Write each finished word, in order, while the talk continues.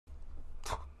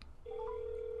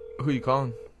Who are you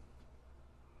calling?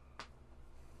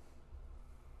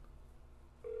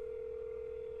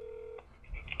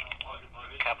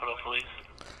 Capitol Police.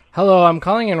 Hello, I'm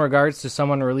calling in regards to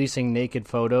someone releasing naked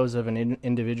photos of an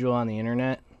individual on the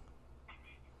internet.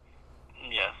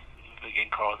 Yes, we've been getting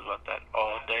calls about that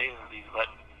all day.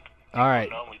 All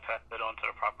right. Know, we pass that on to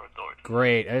the proper authority.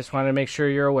 Great. I just wanted to make sure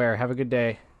you're aware. Have a good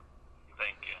day.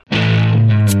 Thank you.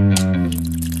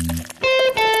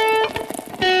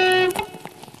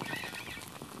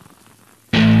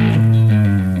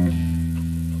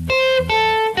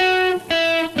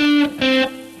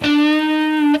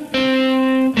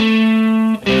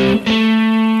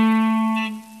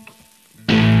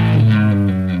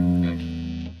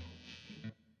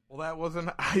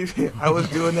 I was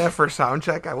doing that for sound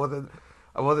check. I wasn't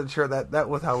sure that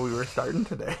was how we were starting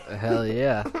today. Hell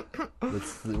yeah.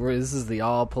 This is the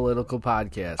all political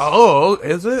podcast. Oh,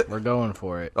 is it? We're going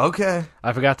for it. Okay.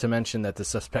 I forgot to mention that the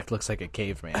suspect looks like a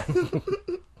caveman.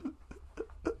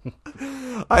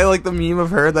 I like the meme of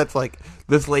her that's like,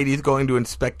 this lady's going to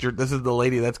inspect your... This is the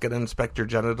lady that's going to inspect your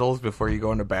genitals before you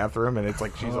go in the bathroom, and it's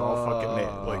like she's all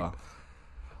fucking...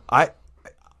 Like,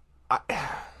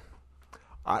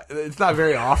 it's not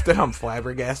very often I'm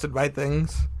flabbergasted by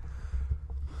things,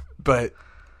 but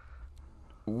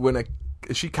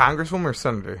is she congresswoman or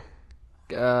senator?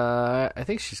 I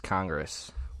think she's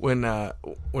Congress. When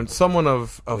someone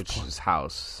of which is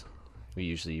House, we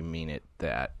usually mean it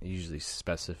that. Usually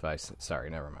specify. Sorry,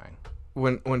 never mind.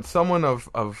 When someone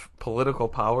of political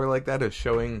power like that is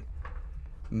showing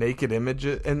naked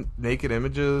images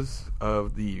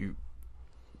of the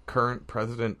current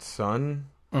president's son.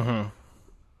 Mm-hmm.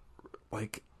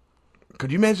 Like,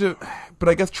 could you imagine? But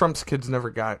I guess Trump's kids never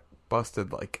got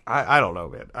busted. Like, I don't know,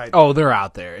 man. They're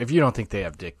out there. If you don't think they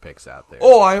have dick pics out there.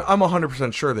 Oh, I'm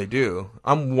 100% sure they do.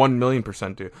 I'm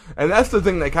 1,000,000% do. And that's the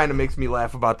thing that kind of makes me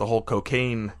laugh about the whole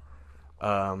cocaine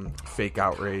fake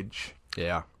outrage.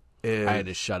 Yeah. I had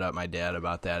to shut up my dad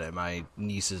about that at my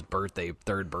niece's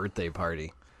third birthday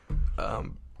party. I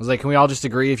was like, can we all just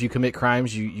agree if you commit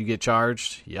crimes, you get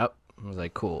charged? Yep. I was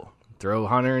like, cool. Throw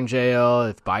Hunter in jail.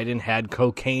 If Biden had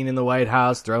cocaine in the White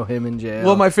House, throw him in jail.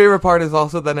 Well, my favorite part is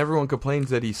also that everyone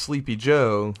complains that he's Sleepy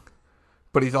Joe,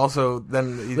 but he's also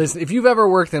Listen, if you've ever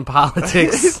worked in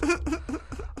politics,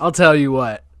 I'll tell you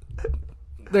what.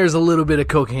 There's a little bit of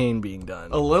cocaine being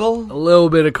done. A little? A little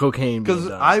bit of cocaine being done.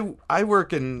 Because I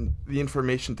work in the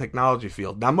information technology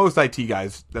field. Now, most IT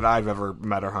guys that I've ever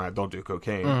met or hung out don't do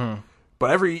cocaine. Mm-hmm. But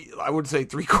I would say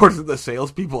 3/4 of the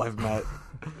salespeople I've met.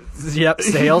 Yep,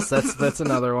 sales. That's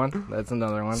another one. That's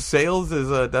another one. Sales is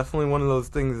definitely one of those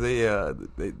things. They're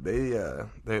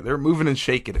moving and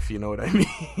shaking, if you know what I mean.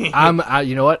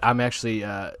 You know what? I'm actually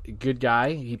a good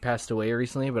guy. He passed away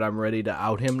recently, but I'm ready to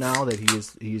out him now that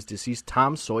he is deceased.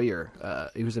 Tom Sawyer.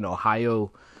 He was an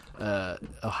Ohio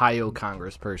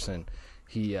congressperson.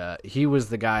 He was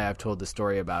the guy I've told the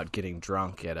story about getting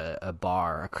drunk at a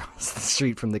bar across the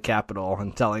street from the Capitol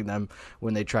and telling them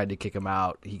when they tried to kick him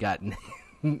out, he got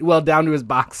well down to his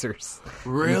boxers.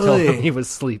 Really? He told them he was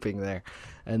sleeping there,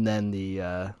 and then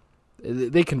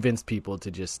they convinced people to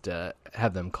just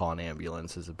have them call an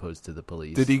ambulance as opposed to the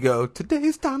police. Did he go,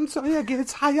 today's Tom Sawyer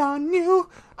gets high on you?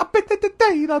 I bet that the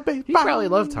data be He probably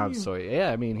loved Tom Sawyer.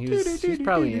 Yeah, I mean, he was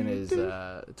probably in his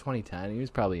 2010. He was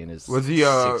probably in his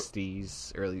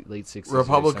 60s, late 60s.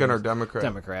 Republican or Democrat?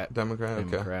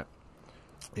 Democrat. Okay.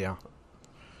 Yeah.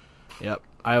 Yep.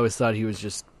 I always thought he was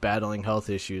just battling health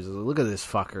issues. I was like, look at this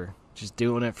fucker. Just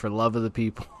doing it for love of the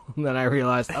people. And then I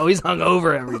realized, he's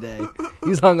hungover every day.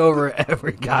 He's hungover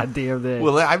every goddamn day.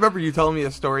 Well, I remember you telling me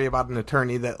a story about an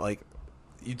attorney that, like,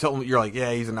 you told me, you're like,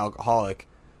 yeah, he's an alcoholic.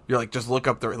 You're like, just look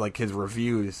up his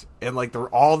reviews. And, like,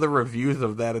 all the reviews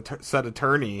of that said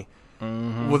attorney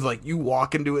was like, you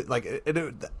walk into it, like,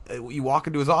 you walk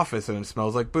into his office and it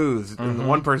smells like booze. And the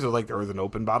one person was like, there was an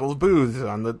open bottle of booze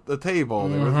on the table.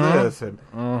 There was this. And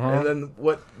then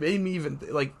what made me even,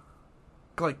 like,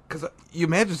 because you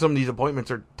imagine some of these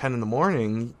appointments are 10 in the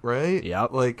morning, right? Yeah.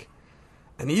 Like,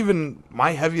 and even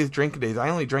my heaviest drinking days, I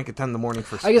only drank at 10 in the morning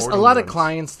for I guess a lot events. of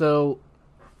clients, though,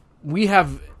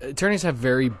 attorneys have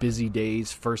very busy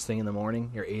days first thing in the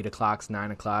morning. Your 8 o'clocks, 9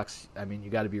 o'clocks. I mean,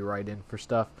 you got to be right in for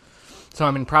stuff. So,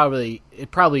 I mean,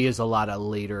 it probably is a lot of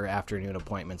later afternoon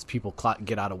appointments. People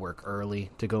get out of work early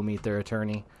to go meet their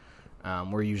attorney.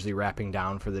 We're usually wrapping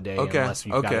down for the day unless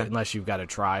you've got a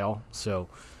trial. So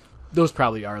those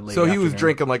probably are late. So he was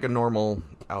drinking like a normal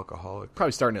alcoholic.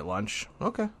 Probably starting at lunch.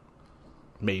 Okay.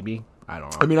 Maybe. I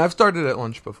don't know. I mean, I've started at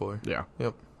lunch before. Yeah.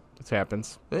 Yep. It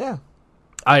happens. Yeah.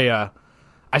 I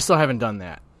still haven't done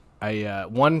that.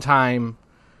 One time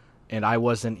and I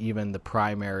wasn't even the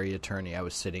primary attorney I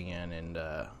was sitting in, and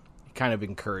he kind of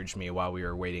encouraged me while we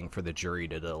were waiting for the jury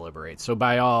to deliberate. So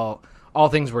by all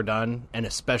things were done, and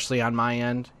especially on my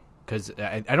end, because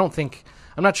I don't think,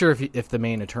 I'm not sure if the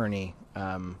main attorney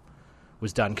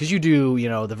was done, because you do,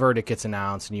 the verdict gets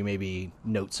announced, and you maybe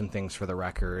note some things for the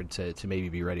record to maybe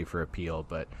be ready for appeal,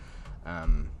 but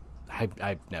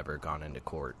I've never gone into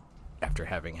court after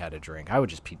having had a drink. I would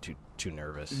just be too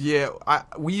nervous. Yeah,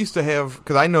 we used to have,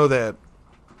 because I know that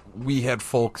we had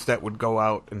folks that would go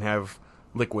out and have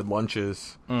liquid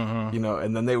lunches,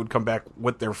 and then they would come back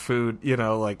with their food,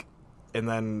 and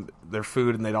then their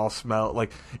food, and they'd all smell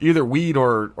like either weed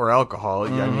or alcohol. I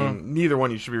mean, neither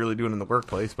one you should be really doing in the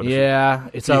workplace. But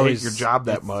it's always hate your job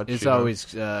that much. It's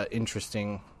always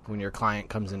interesting when your client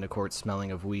comes into court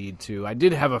smelling of weed too. I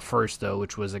did have a first though,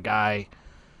 which was a guy.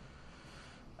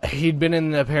 He'd been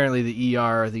in apparently the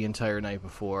ER the entire night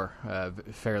before,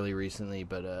 fairly recently.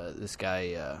 But this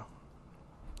guy,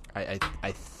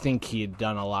 I think he had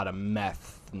done a lot of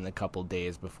meth in the couple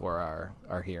days before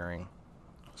our hearing.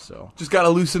 So just gotta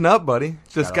loosen up, buddy.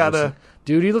 Just gotta.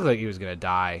 Dude, he looked like he was gonna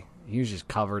die. He was just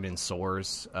covered in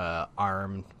sores,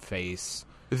 arm, face.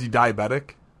 Is he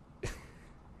diabetic?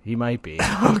 He might be.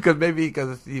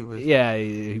 because he was. Yeah,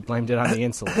 he blamed it on the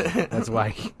insulin. That's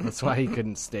why he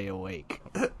couldn't stay awake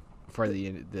for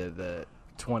the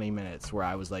 20 minutes where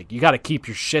I was like, "You got to keep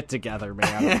your shit together,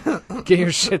 man. Get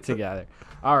your shit together."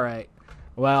 All right.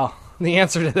 Well, the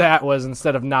answer to that was,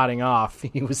 instead of nodding off,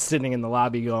 he was sitting in the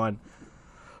lobby going,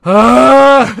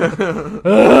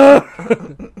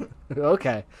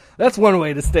 okay, that's one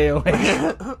way to stay awake.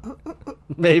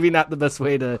 Maybe not the best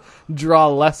way to draw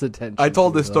less attention. I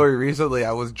told this story recently.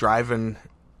 I was driving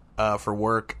for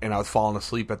work, and I was falling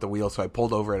asleep at the wheel, so I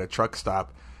pulled over at a truck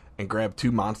stop and grabbed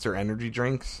 2 Monster energy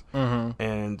drinks.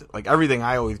 And like everything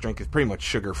I always drink is pretty much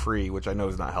sugar-free, which I know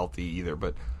is not healthy either,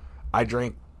 but I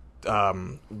drank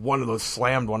slammed one of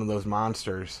those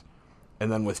Monsters,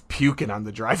 and then was puking on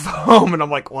the drive home, and I'm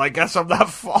like, well, I guess I'm not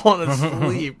falling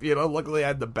asleep, Luckily, I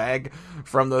had the bag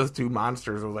from those 2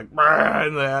 Monsters. I was like,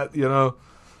 and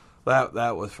that,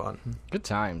 that was fun. Good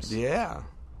times. Yeah.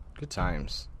 Good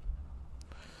times.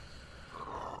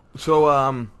 So,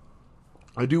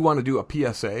 I do want to do a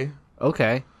PSA.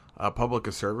 Okay. A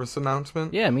public service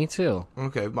announcement. Yeah, me too.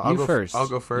 Okay. I'll go first. I'll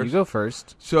go first. You go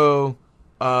first. So,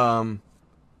 I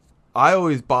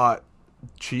always bought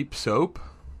cheap soap.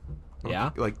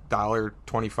 Yeah. Like $1.25,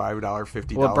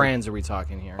 $1.50. What brands are we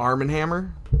talking here? Arm &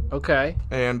 Hammer. Okay.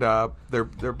 And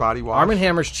their body wash. Arm &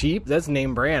 Hammer's cheap? That's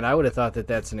name brand. I would have thought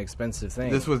that's an expensive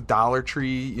thing. This was Dollar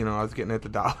Tree. I was getting at the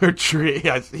Dollar Tree.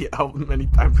 I see how many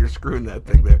times you're screwing that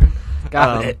thing there.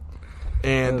 Got it.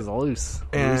 And it was loose.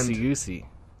 And loosey-goosey.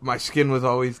 My skin was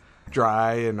always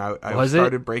dry, and I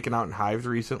started breaking out in hives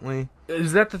recently.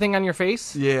 Is that the thing on your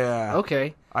face? Yeah.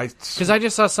 Okay. Because I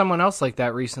just saw someone else like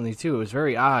that recently, too. It was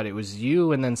very odd. It was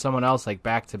you and then someone else, like,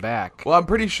 back to back. Well, I'm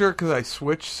pretty sure because I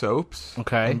switched soaps.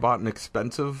 Okay. And bought an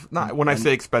expensive... When I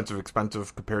say expensive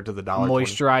compared to the $1.20.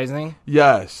 Moisturizing?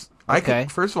 Yes. Okay.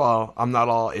 First of all, I'm not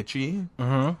all itchy.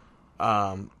 Mm-hmm.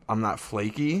 I'm not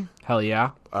flaky. Hell yeah.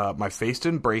 My face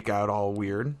didn't break out all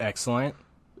weird. Excellent.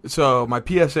 So my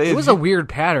PSA is... It was a weird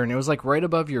pattern. It was like right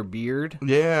above your beard.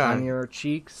 Yeah. On your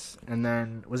cheeks. And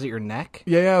then, was it your neck?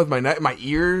 Yeah, with my neck, my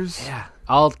ears. Yeah.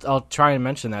 I'll try and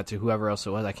mention that to whoever else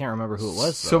it was. I can't remember who it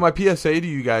was, though. So my PSA to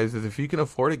you guys is, if you can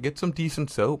afford it, get some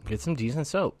decent soap. Get some decent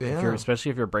soap. Yeah.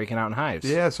 Especially if you're breaking out in hives.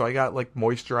 Yeah, so I got like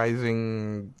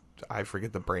moisturizing... I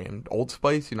forget the brand. Old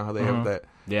Spice, you know how they have that?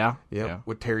 Yeah. Yep, Yeah.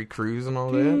 with Terry Crews and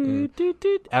all that. And,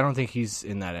 I don't think he's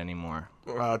in that anymore.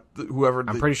 I'm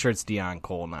pretty sure it's Dion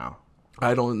Cole now.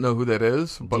 I don't know who that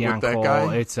is, but Dion with that Cole,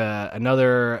 guy... it's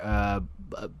another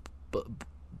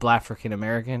Black African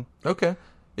American. Okay.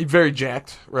 He's very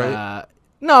jacked, right?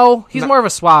 No, he's more of a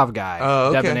suave guy.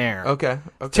 Okay. Debonair. Okay.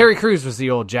 Terry Crews was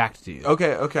the old jacked dude.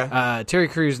 Okay. Terry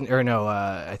Crews,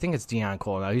 I think it's Dion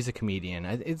Cole now. He's a comedian.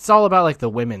 It's all about like the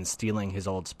women stealing his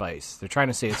Old Spice. They're trying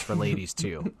to say it's for ladies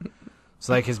too.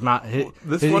 So like his mom,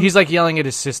 he's like yelling at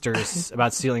his sisters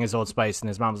about stealing his Old Spice, and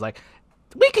his mom's like,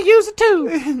 "We could use it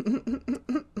too."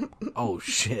 Oh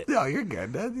shit! No, you're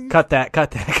good. Cut that.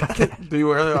 Do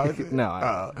you really? No.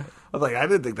 I was like, I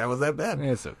didn't think that was that bad.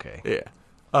 It's okay. Yeah.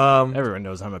 Everyone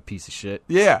knows I'm a piece of shit.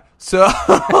 Yeah. So,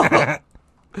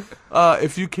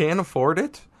 if you can afford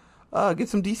it, get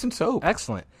some decent soap.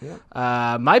 Excellent.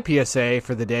 Yeah. My PSA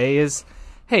for the day is,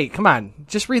 hey, come on,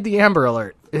 just read the Amber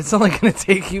Alert. It's only going to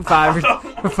take you 5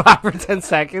 or 10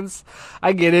 seconds.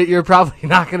 I get it. You're probably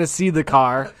not going to see the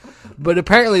car. But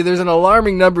apparently there's an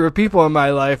alarming number of people in my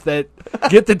life that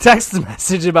get the text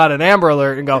message about an Amber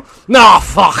Alert and go, no,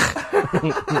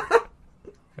 fuck.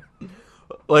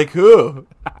 Like who?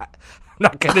 I'm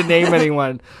not going to name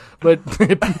anyone, but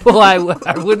people I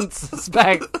wouldn't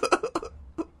suspect.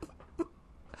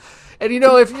 And,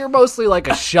 if you're mostly like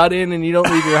a shut-in and you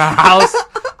don't leave your house,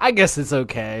 I guess it's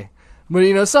okay.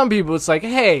 But, some people, it's like,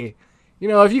 hey,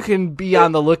 if you can be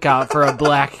on the lookout for a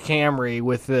black Camry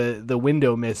with the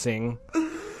window missing,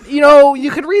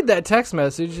 you could read that text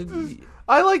message and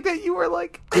I like that you were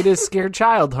like... get his scared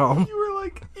child home.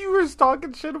 You were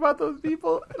talking shit about those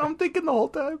people, and I'm thinking the whole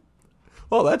time,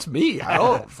 well, that's me.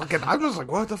 I'm just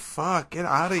like, what the fuck? Get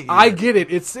out of here. I get it.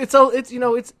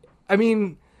 I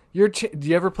mean, do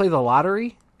you ever play the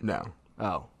lottery? No.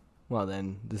 Oh. Well,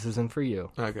 then, this isn't for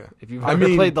you. Okay. If you've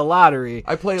ever played the lottery,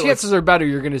 chances are better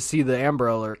you're going to see the Amber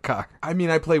Alert car. I mean,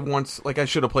 I played once, I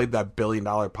should have played that $1 billion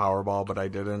Powerball, but I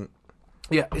didn't.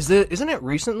 Yeah, isn't it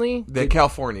recently?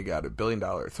 California got it, $1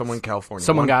 billion. Someone in California.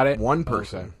 Someone got it? One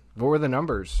person. Okay. What were the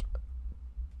numbers?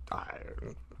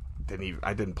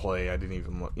 I didn't play. I didn't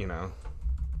even look,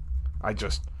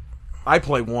 I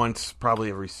play once, probably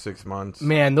every 6 months.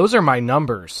 Man, those are my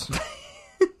numbers.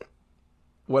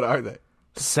 What are they?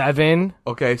 7.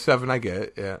 Okay, 7 I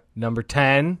get, yeah. Number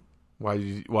 10.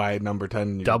 Why number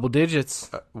 10? Double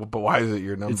digits. But why is it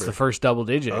your number? It's the first double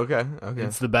digit. Okay.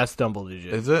 It's the best double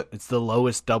digit. Is it? It's the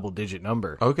lowest double digit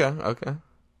number. Okay.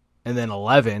 And then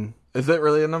 11. Is it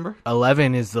really a number?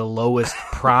 11 is the lowest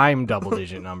prime double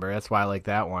digit number. That's why I like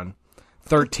that one.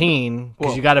 13,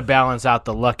 because you got to balance out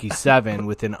the lucky 7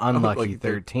 with an unlucky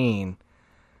 13.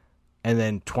 And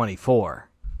then 24.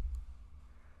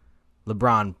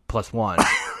 LeBron +1,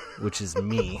 which is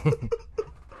me.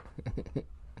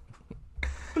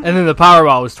 And then the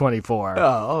Powerball was 24.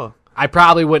 Oh. I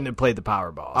probably wouldn't have played the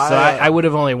Powerball. So I would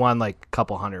have only won like a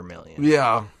couple $100 million.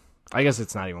 Yeah. I guess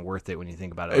it's not even worth it when you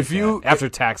think about it. After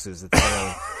taxes,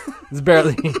 it's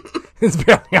barely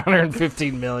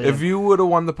 $115 million. If you would have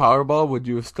won the Powerball, would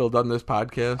you have still done this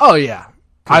podcast? Oh yeah.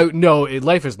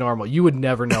 Life is normal. You would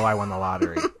never know I won the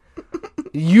lottery.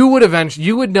 You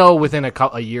would know within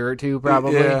a year or two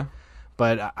probably. Yeah.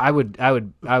 But I would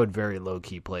very low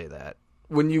key play that.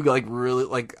 When you really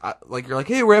you're like,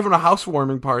 hey, we're having a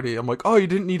housewarming party. I'm like, oh, you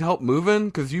didn't need help moving?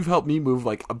 Because you've helped me move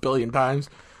like 1 billion times.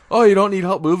 Oh, you don't need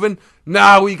help moving?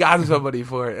 Nah, we got somebody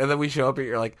for it. And then we show up at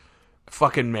your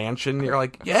fucking mansion. You're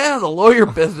like, yeah, the lawyer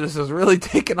business is really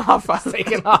taking off.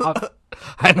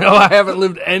 I know I haven't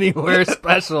lived anywhere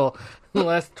special in the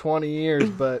last 20 years,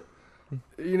 but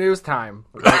it was time.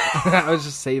 I was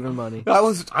just saving money. I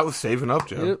was saving up,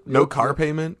 Joe. No car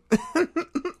payment.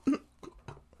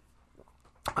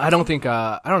 I don't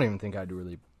even think I'd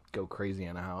really go crazy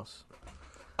on a house.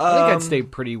 I think I'd stay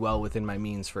pretty well within my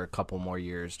means for a couple more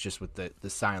years, just with the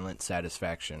silent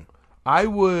satisfaction. I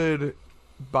would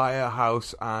buy a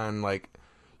house on,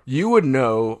 you would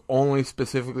know only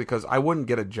specifically because I wouldn't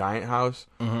get a giant house,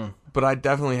 but I'd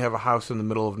definitely have a house in the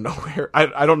middle of nowhere.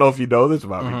 I don't know if you know this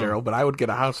about me, Daryl, but I would get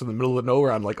a house in the middle of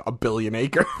nowhere on 1 billion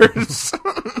acres.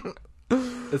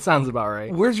 It sounds about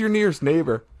right. Where's your nearest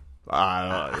neighbor?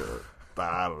 I don't know.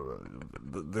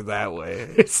 That way.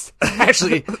 It's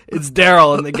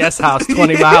Daryl in the guest house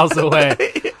 20 miles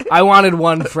away. I wanted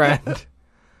one friend.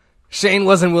 Shane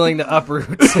wasn't willing to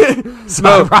uproot, so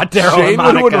I brought Daryl and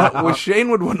Monica.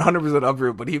 Shane would 100%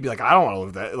 uproot, but he'd be like, I don't want to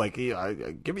live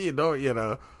that. Give me a door, Yeah,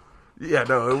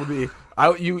 no, it would be.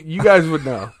 You guys would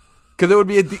know. Because it would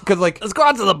be let's go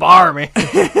out to the bar, man.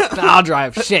 I'll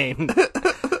drive. Shane.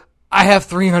 I have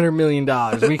 $300 million.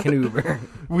 We can Uber.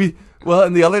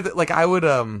 And the other, I would,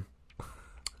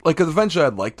 because eventually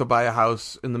I'd like to buy a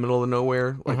house in the middle of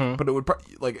nowhere, but it would,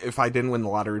 if I didn't win the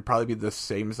lottery, it'd probably be the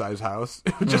same size house.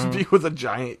 It would just be with a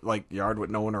giant, yard with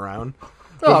no one around.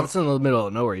 Oh, if it's in the middle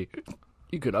of nowhere,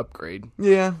 you could upgrade.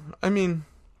 Yeah, I mean,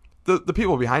 the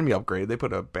people behind me upgrade. They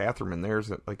put a bathroom in theirs,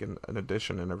 an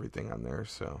addition and everything on there,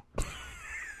 so.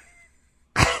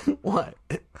 What?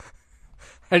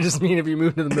 I just mean if you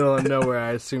move to the middle of nowhere,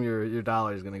 I assume your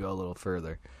dollar is going to go a little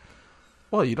further.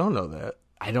 Well, you don't know that.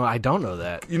 I don't know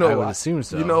that. I would assume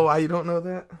so. You know why you don't know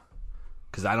that?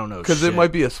 Because I don't know. Because it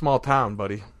might be a small town,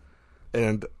 buddy,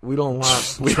 and we don't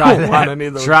want. Want any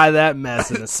of those. Try that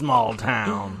mess in a small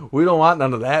town. We don't want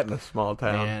none of that in a small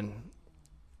town. Man.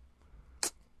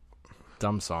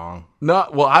 Dumb song. No,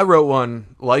 well, I wrote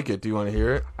one like it. Do you want to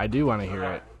hear it? I do want to hear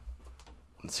it.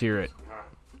 Let's hear it.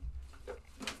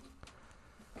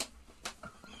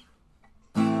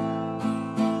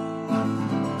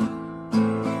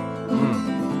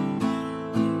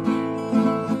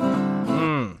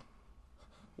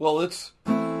 Well, it's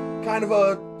kind of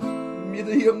a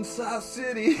medium-sized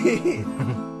city.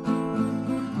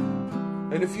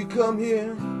 And if you come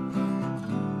here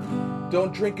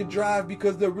Don't drink and drive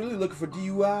because they're really looking for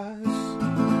DUIs.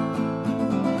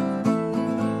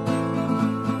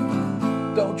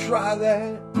 Don't try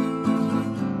that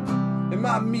in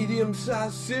my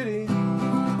medium-sized city.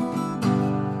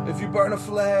 If you burn a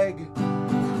flag,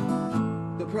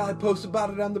 they'll probably post about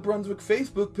it on the Brunswick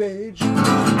Facebook page.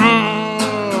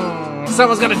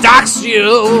 Someone's gonna dox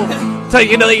you, tell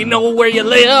you they know where you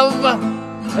live,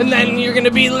 and then you're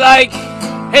gonna be like,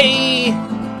 hey,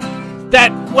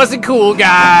 that wasn't cool,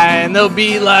 guy, and they'll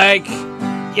be like,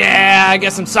 yeah, I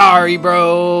guess I'm sorry,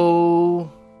 bro.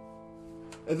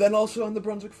 And then also on the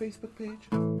Brunswick Facebook page,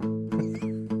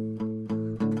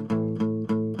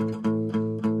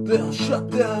 they'll shut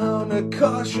down a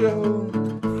car show,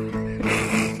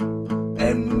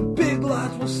 and big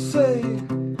lots will say,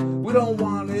 we don't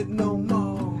want it no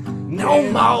more.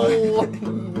 No more.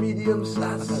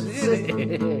 Medium-sized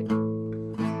city.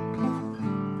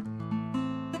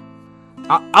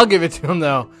 I'll give it to him,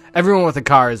 though. Everyone with a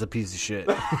car is a piece of shit.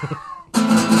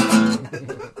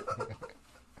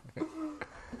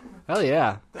 Hell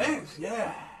yeah. Thanks,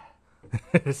 yeah.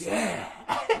 Yeah.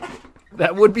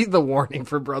 That would be the warning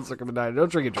for Brunswick and Medina.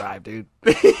 Don't drink and drive, dude.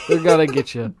 They're gonna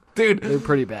get you. Dude. They're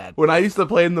pretty bad. When I used to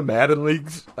play in the Madden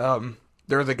leagues,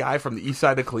 there was a guy from the east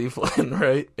side of Cleveland,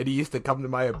 right? And he used to come to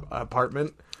my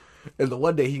apartment. And the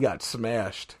one day he got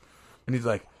smashed. And he's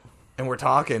like, and we're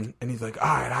talking, and he's like, all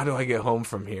right, how do I get home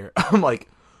from here? I'm like,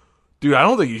 dude, I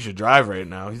don't think you should drive right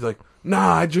now. He's like,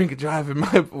 nah, I drink and drive in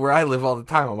where I live all the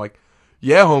time. I'm like,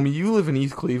 yeah, homie, you live in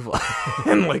East Cleveland.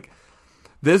 And like,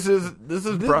 this is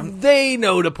They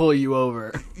know to pull you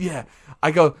over. Yeah.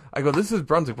 I go, this is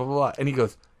Brunswick, blah, blah, blah. And he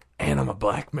goes, and I'm a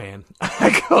black man.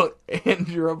 I go, and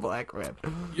you're a black man.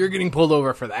 You're getting pulled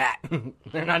over for that.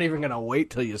 They're not even gonna wait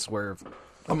till you swerve.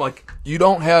 I'm like, you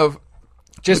don't have...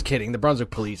 Just kidding. The Brunswick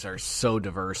police are so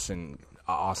diverse and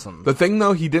awesome. The thing,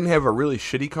 though, he didn't have a really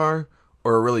shitty car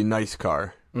or a really nice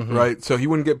car, right? So he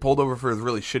wouldn't get pulled over for his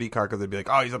really shitty car because they'd be like,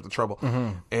 oh, he's up to trouble.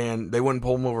 And they wouldn't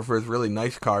pull him over for his really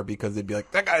nice car because they'd be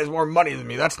like, that guy has more money than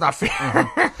me. That's not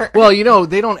fair. Well, you know,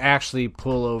 they don't actually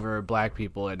pull over black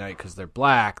people at night because they're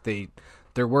black. They're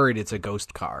worried it's a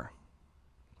ghost car.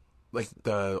 Like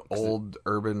the old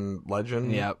urban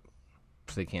legend? Yep.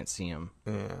 So they can't see him.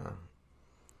 Yeah.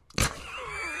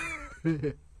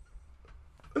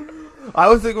 I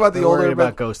was thinking about the old urban...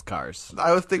 about ghost cars.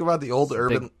 I was thinking about the old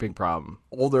urban... Big problem.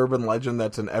 Old urban legend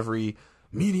that's in every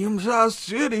medium-sized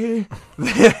city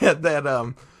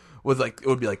that was like... It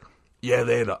would be like, yeah,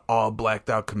 they had an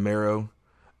all-blacked-out Camaro,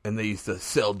 and they used to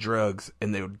sell drugs,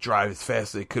 and they would drive as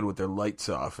fast as they could with their lights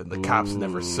off, and the cops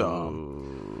never saw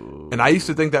them. And I used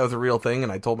to think that was a real thing,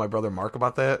 and I told my brother Mark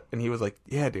about that, and he was like,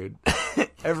 yeah, dude.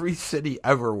 Every city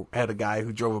ever had a guy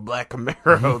who drove a black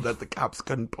Camaro that the cops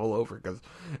couldn't pull over because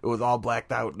it was all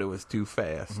blacked out and it was too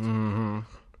fast. Mm-hmm.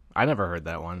 I never heard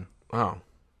that one. Oh.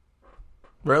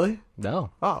 Really?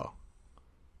 No. Oh.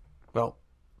 Well,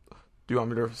 do you want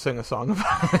me to sing a song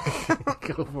about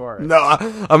it? Go for it. No,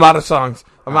 I'm out of songs.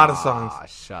 I'm out of songs. Ah,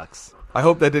 shucks. I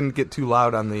hope that didn't get too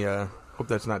loud on the, hope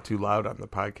that's not too loud on the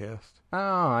podcast.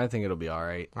 Oh, I think it'll be all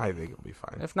right. I think it'll be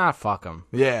fine. If not, fuck them.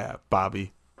 Yeah,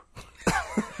 Bobby.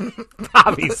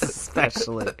 Bobby's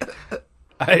especially.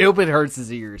 I hope it hurts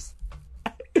his ears.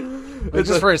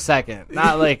 Just for a second.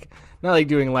 Not like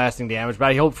doing lasting damage, but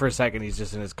I hope for a second he's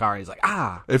just in his car and he's like,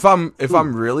 ah. If I'm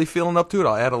really feeling up to it,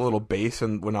 I'll add a little bass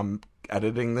when I'm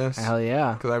editing this. Hell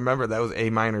yeah. Because I remember that was A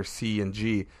minor, C, and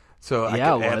G. So I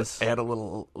could add a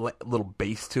little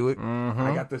bass to it. Mm-hmm.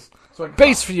 I got this. So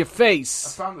bass for your face.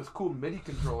 I found this cool MIDI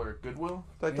controller at Goodwill.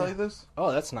 Did I tell you this?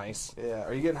 Oh, that's nice. Yeah.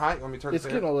 Are you getting hot? You want me to turn it? It's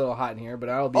getting a little hot in here, but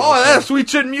I'll be. Oh, that's sweet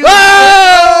shit music. Whoa!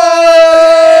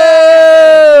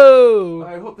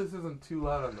 I hope this isn't too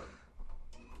loud on the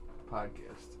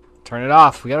podcast. Turn it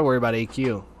off. We got to worry about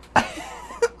AQ.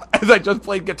 As I just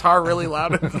played guitar really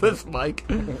loud into this mic.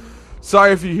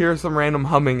 Sorry if you hear some random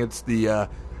humming. It's the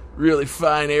really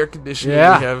fine air conditioning we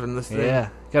have in this thing. Yeah,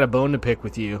 got a bone to pick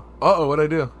with you. Uh-oh, what'd I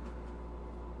do?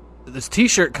 This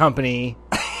t-shirt company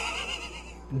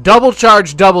double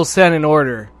charge, double send an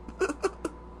order.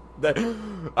 That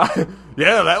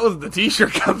was the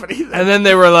t-shirt company. And then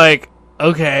they were like,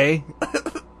 okay.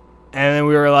 And then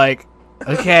we were like,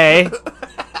 okay.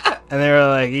 And they were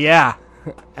like, yeah.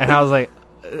 And I was like,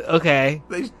 okay.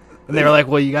 And they were like,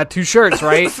 well, you got 2 shirts,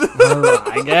 right?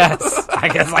 I guess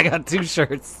I got 2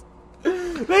 shirts.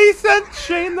 They sent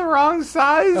Shane the wrong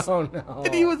size. Oh, no.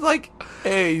 And he was like,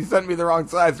 hey, you sent me the wrong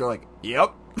size. They're like,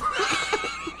 yep.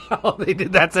 Oh, they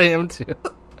did that to him, too.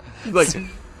 Like,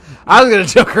 I was going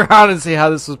to joke around and say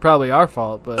how this was probably our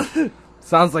fault, but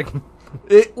sounds like...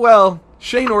 Well,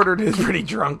 Shane ordered his pretty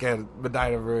drunk at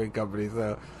Medina Brewing Company,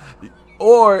 so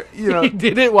Or, you know. He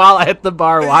did it while at the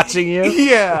bar watching you?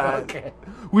 Yeah. Okay.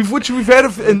 We've had,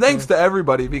 and thanks to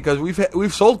everybody, because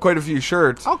we've sold quite a few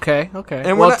shirts. Okay.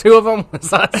 And well, 2 of them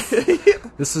was us.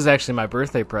 This is actually my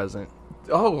birthday present.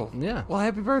 Oh. Yeah. Well,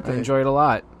 happy birthday. I enjoyed it a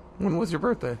lot. When was your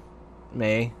birthday?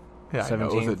 May. Yeah, 17th. I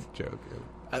know, it was a joke.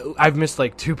 I've missed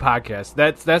like 2 podcasts.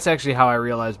 That's actually how I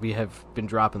realized we have been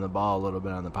dropping the ball a little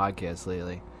bit on the podcast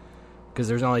lately. Because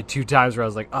there's only 2 times where I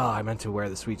was like, oh, I meant to wear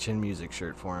the Sweet Chin Music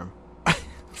shirt for him.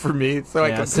 For me,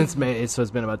 since May, so it's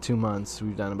been about 2 months.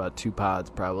 We've done about 2 pods,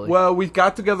 probably. Well, we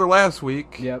got together last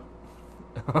week. Yep.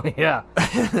 Oh yeah.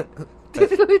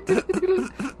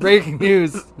 Breaking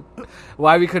news: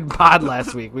 why we couldn't pod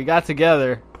last week? We got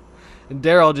together, and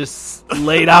Daryl just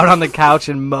laid out on the couch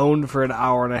and moaned for an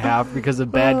hour and a half because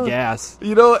of bad gas.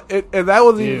 You know, and that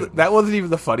wasn't even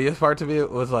the funniest part to me.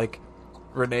 It was like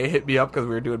Renee hit me up because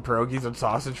we were doing pierogies and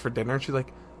sausage for dinner, and she's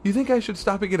like, "You think I should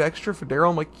stop and get extra for Daryl?"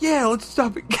 I'm like, "Yeah, let's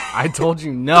stop and get." I told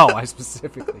you no. I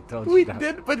specifically told you we no.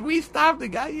 did, but we stopped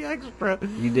and got you extra.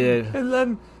 You did, and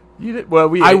then you did. Well,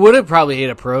 I would have probably ate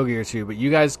a pierogi or 2, but you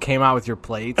guys came out with your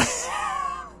plates.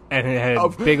 And it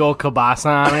had big old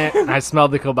kielbasa on it. I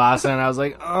smelled the kielbasa, and I was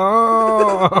like,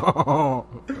 oh.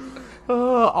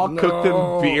 All cooked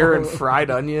in beer and fried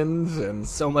onions. And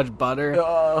so much butter.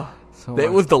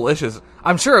 It was delicious.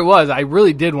 I'm sure it was. I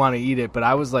really did want to eat it, but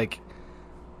I was like,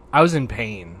 I was in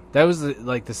pain. That was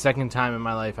like the second time in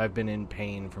my life I've been in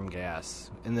pain from gas.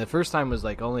 And the first time was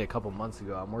like only a couple months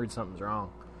ago. I'm worried something's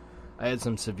wrong. I had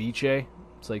some ceviche.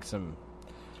 It's like some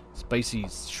spicy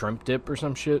shrimp dip or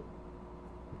some shit.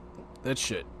 That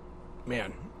shit,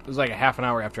 man, it was like a half an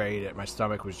hour after I ate it. My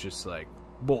stomach was just like,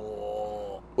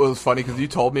 well, it was funny because you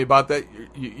told me about that.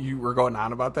 You were going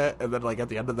on about that. And then, like, at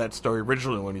the end of that story,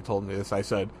 originally when you told me this, I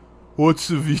said,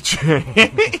 "What's ceviche?"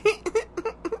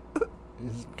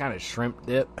 It's kind of shrimp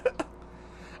dip.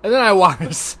 And then I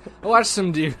watched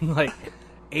some dude, like,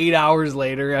 8 hours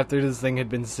later after this thing had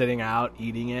been sitting out,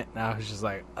 eating it. And I was just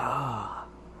like,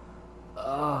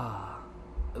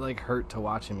 It, like, hurt to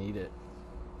watch him eat it.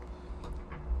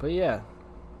 But yeah,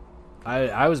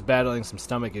 I was battling some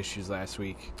stomach issues last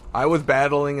week. I was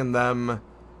battling in them,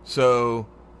 so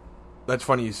that's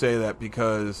funny you say that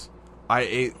because I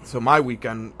ate, so my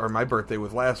weekend, or my birthday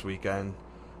was last weekend,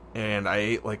 and I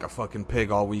ate like a fucking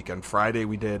pig all weekend. Friday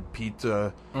we did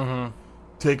pizza,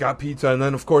 takeout pizza, and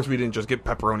then of course we didn't just get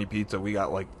pepperoni pizza, we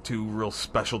got like 2 real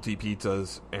specialty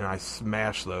pizzas, and I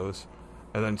smashed those.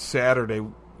 And then Saturday,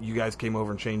 you guys came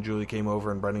over, and Shane Julie came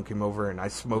over, and Brendan came over, and I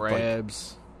smoked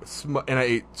ribs. And I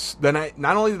ate. Then I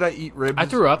not only did I eat ribs. I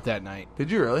threw up that night. Did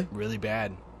you really? Really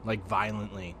bad, like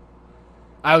violently.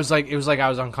 I was like, it was like I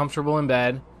was uncomfortable in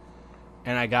bed,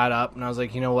 and I got up and I was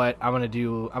like, you know what, I'm gonna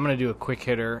do a quick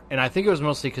hitter. And I think it was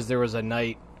mostly because there was a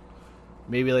night,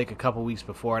 maybe like a couple weeks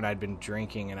before, and I'd been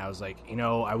drinking, and I was like, you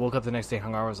know, I woke up the next day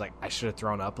hungover. I was like, I should have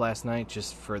thrown up last night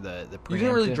just for the preemptive. You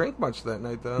didn't really drink much that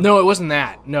night, though. No, it wasn't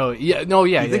that. No, yeah. You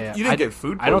didn't get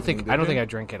food poisoning, I don't think I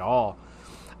drank at all.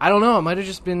 I don't know. It might have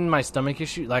just been my stomach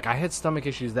issue. Like, I had stomach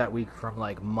issues that week from,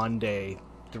 like, Monday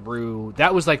through...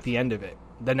 That was, like, the end of it.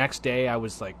 The next day, I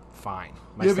was, like, fine.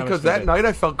 Yeah, because that night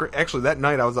I felt great. Actually, that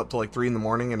night I was up till, like, 3 in the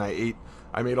morning, and I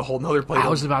made a whole nother plate. I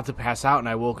was about to pass out, and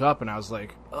I woke up, and I was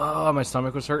like, oh, my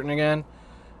stomach was hurting again.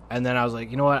 And then I was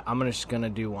like, you know what? I'm just going to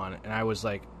do one. And I was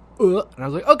like, and I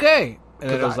was like, okay.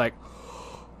 And then I was like...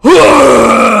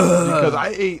 because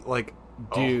I ate, like,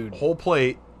 a whole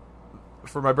plate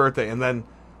for my birthday, and then...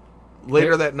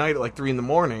 Later that night at like 3 in the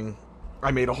morning,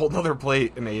 I made a whole nother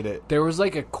plate and ate it. There was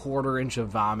like a 1/4 inch of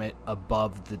vomit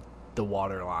above the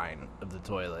water line of the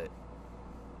toilet.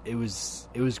 It was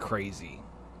crazy.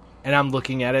 And I'm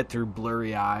looking at it through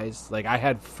blurry eyes. Like, I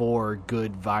had 4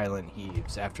 good violent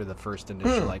heaves after the first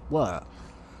initial, like, what?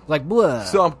 Like, blah.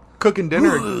 So I'm cooking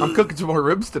dinner. I'm cooking some more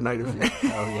ribs tonight. If you...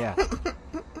 Oh, yeah.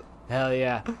 Hell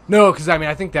yeah. No, because, I mean,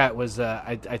 I think that was,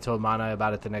 I told Mana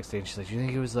about it the next day, and she's like, do you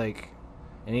think it was, like...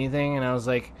 anything? And I was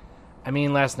like, I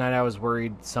mean, last night I was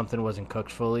worried something wasn't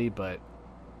cooked fully, but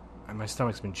my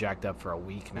stomach's been jacked up for a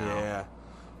week now. Yeah,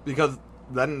 because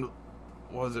then,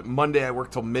 what was it, Monday I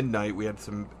worked till midnight, we had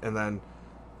some, and then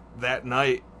that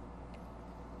night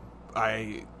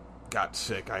I got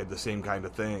sick. I had the same kind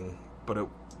of thing, but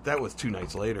that was 2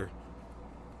 nights later.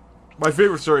 My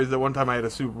favorite story is that one time I had a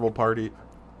Super Bowl party,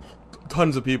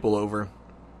 tons of people over,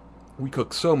 we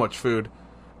cooked so much food.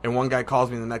 And one guy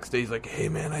calls me the next day. He's like, hey,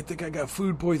 man, I think I got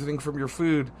food poisoning from your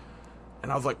food.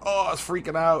 And I was like, oh, I was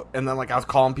freaking out. And then, like, I was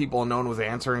calling people and no one was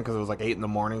answering because it was, like, 8 in the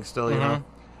morning still, you know?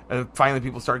 And finally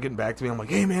people started getting back to me. I'm like,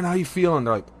 hey, man, how you feeling?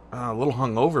 They're like, a little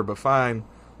hungover, but fine.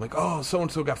 I'm like, oh, so and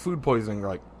so got food poisoning. You're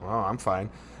like, oh, I'm fine.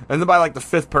 And then by like the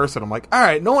 5th person, I'm like, all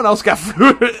right, no one else got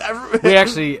food. We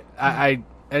actually,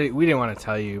 we didn't want to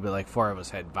tell you, but like 4 of us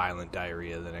had violent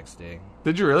diarrhea the next day.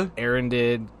 Did you really? Aaron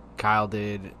did, Kyle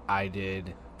did, I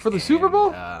did. For the Super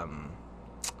Bowl?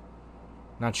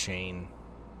 Not Shane.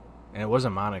 And it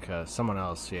wasn't Monica, someone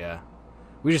else, yeah.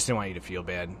 We just didn't want you to feel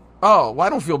bad. Oh, well, I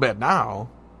don't feel bad now.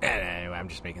 Anyway, I'm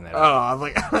just making that up. Oh, I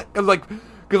was like,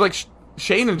 because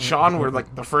Shane and Sean were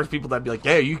like the first people that'd be like,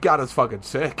 yeah, you got us fucking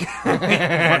sick.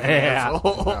 Yeah.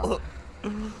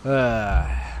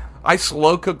 I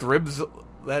slow cooked ribs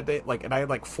that day, like, and I had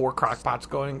like 4 crock pots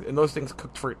going, and those things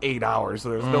cooked for 8 hours, so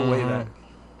there's no way that.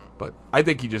 But I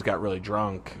think he just got really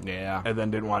drunk. Yeah. And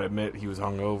then didn't want to admit he was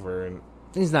hungover. And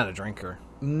he's not a drinker.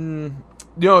 You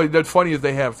know, that's funny is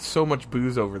they have so much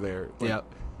booze over there. Like, yep.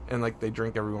 And like they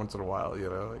drink every once in a while, you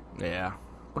know. Like, yeah.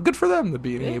 But good for them to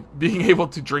being able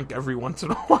to drink every once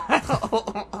in a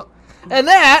while. And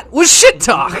that was shit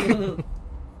talk.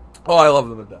 Oh, I love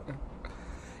them to death.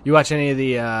 You watch any of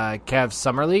the Cavs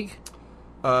Summer League?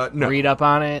 No. Read up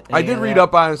on it? I did read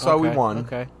up on it, so we won.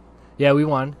 Okay. Yeah, we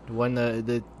won. Won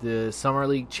the Summer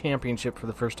League championship for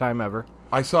the first time ever.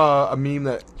 I saw a meme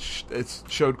that it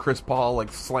showed Chris Paul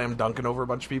like slam dunking over a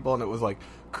bunch of people, and it was like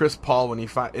Chris Paul when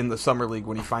in the Summer League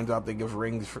when he finds out they give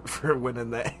rings for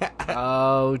winning that.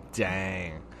 Oh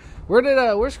dang!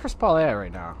 Where's Chris Paul at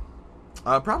right now?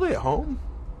 Probably at home.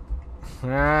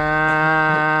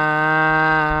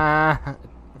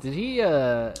 Did he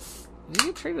get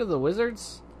traded to the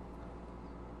Wizards?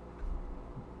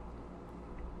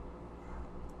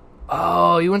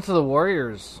 Oh, he went to the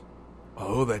Warriors.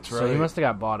 Oh, that's right. So he must have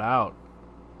got bought out.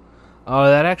 Oh,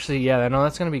 that actually, yeah, I know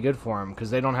that's going to be good for him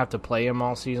because they don't have to play him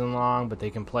all season long, but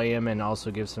they can play him and also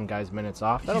give some guys minutes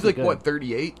off. He's like, what,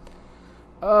 38?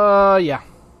 Yeah.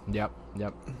 Yep.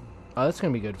 Oh, that's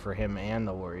going to be good for him and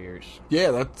the Warriors. Yeah,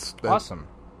 that's awesome.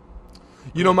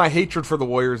 You know, my hatred for the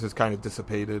Warriors is kind of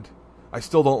dissipated. I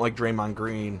still don't like Draymond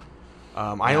Green.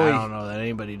 I don't know that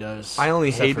anybody does. I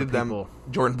only hated them.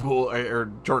 Jordan Poole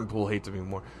hates them even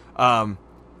more.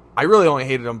 I really only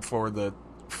hated them for the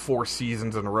 4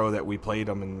 seasons in a row that we played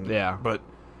them. And, yeah. But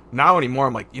now anymore,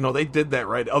 I'm like, you know, they did that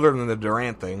right. Other than the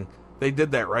Durant thing, they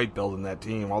did that right building that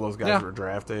team. All those guys were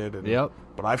drafted. And, yep.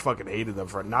 But I fucking hated them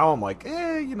for it. Now I'm like,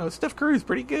 you know, Steph Curry's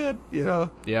pretty good. You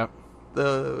know. Yep.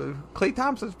 The Klay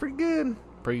Thompson's pretty good.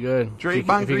 Pretty good.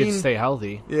 Draymond Green, if he can stay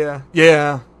healthy. Yeah.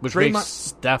 Yeah. Which makes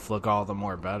Steph look all the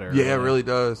more better. Yeah, it really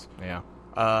does. Yeah.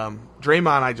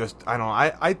 Draymond, I don't know.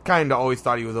 I kind of always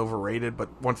thought he was overrated,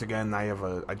 but once again,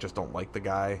 I just don't like the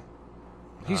guy.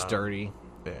 He's dirty.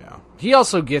 Yeah. He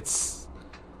also gets.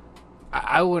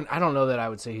 I don't know that I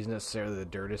would say he's necessarily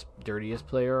the dirtiest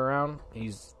player around.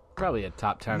 He's probably a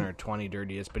top 10 or 20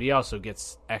 dirtiest, but he also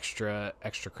gets extra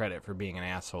credit for being an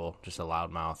asshole, just a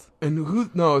loudmouth. And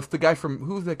it's the guy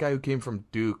who's that guy who came from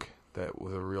Duke that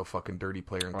was a real fucking dirty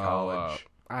player in college?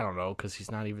 I don't know, because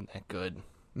he's not even that good.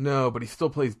 No, but he still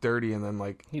plays dirty, and then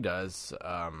like he does.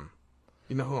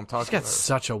 You know who I'm talking about? He's got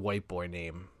such a white boy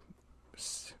name.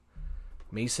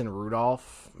 Mason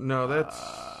Rudolph? No, that's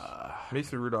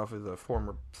Mason Rudolph is a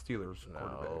former Steelers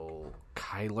quarterback. No,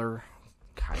 Kyler.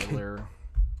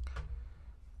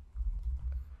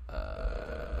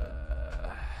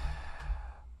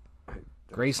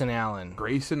 Grayson Allen.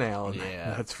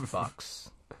 Yeah, that's for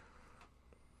Bucks.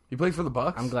 He played for the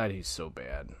Bucks? I'm glad he's so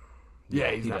bad.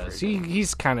 Yeah, he's not very good.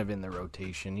 He's kind of in the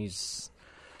rotation. He's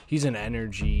an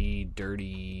energy,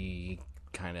 dirty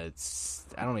kind of.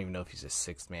 I don't even know if he's a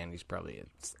sixth man. He's probably a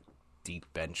deep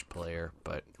bench player,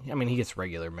 but I mean he gets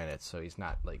regular minutes, so he's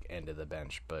not like end of the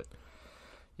bench. But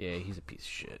yeah, he's a piece of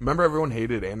shit. Remember, everyone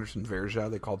hated Anderson Varejao.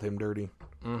 They called him dirty.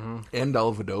 Mm-hmm. And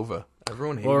Dellavedova.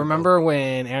 Everyone hated. Well, remember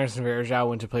when Anderson Varejao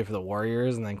went to play for the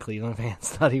Warriors, and then Cleveland fans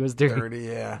thought he was dirty? Dirty,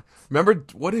 yeah. Remember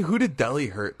who did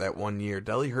Delly hurt that one year?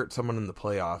 Delly hurt someone in the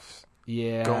playoffs.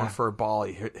 Yeah, going for a ball,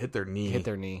 he hit their knee.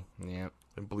 Yeah,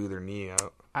 and blew their knee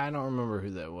out. I don't remember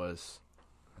who that was.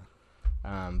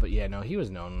 But yeah, no, he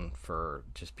was known for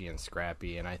just being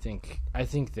scrappy, and I think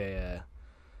the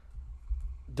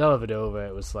Dellavedova,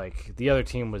 it was like the other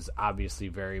team was obviously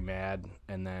very mad,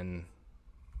 and then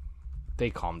they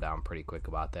calmed down pretty quick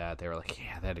about that. They were like,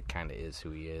 yeah, that kind of is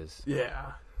who he is.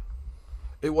 Yeah.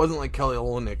 It wasn't like Kelly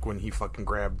Olynyk when he fucking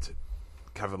grabbed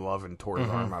Kevin Love and tore his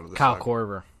arm out of the Kyle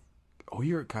Korver. Oh,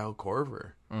 you're at Kyle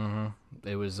Korver. Mm-hmm.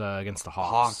 It was against the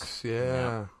Hawks.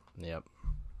 Yeah. Yep.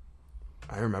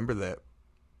 I remember that.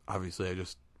 Obviously, I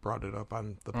just brought it up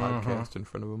on the podcast in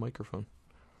front of a microphone.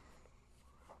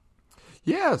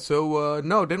 Yeah, so,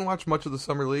 no, didn't watch much of the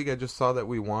Summer League. I just saw that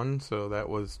we won, so that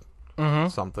was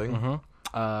something. Mm-hmm.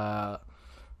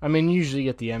 I mean, usually you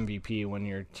get the MVP when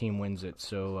your team wins it.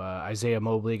 So Isaiah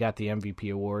Mobley got the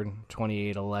MVP award,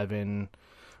 28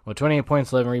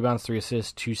 points, 11 rebounds, 3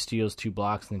 assists, 2 steals, 2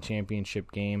 blocks in the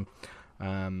championship game.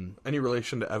 Any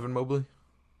relation to Evan Mobley?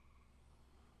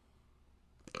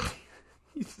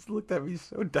 He just looked at me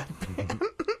so deadpan.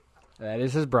 That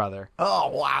is his brother. Oh,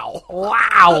 wow.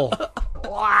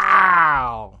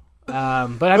 Wow. But I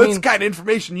That's mean, the kind of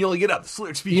information you only get out the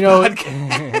Slurred Speech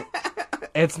podcast.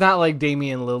 It's not like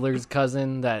Damian Lillard's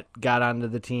cousin that got onto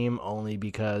the team only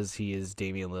because he is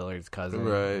Damian Lillard's cousin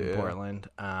in Portland.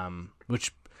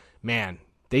 Which, man,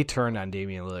 they turned on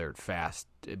Damian Lillard fast,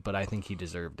 but I think he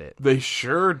deserved it. They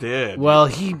sure did.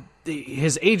 Well,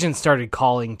 his agent started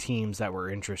calling teams that were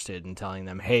interested and telling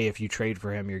them, hey, if you trade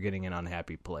for him, you're getting an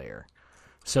unhappy player.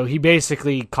 So he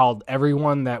basically called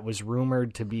everyone that was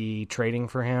rumored to be trading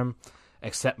for him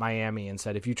except Miami and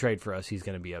said, if you trade for us, he's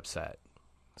going to be upset.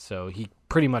 So he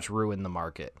pretty much ruined the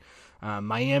market.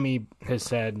 Miami has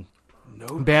said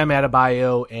Bam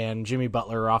Adebayo and Jimmy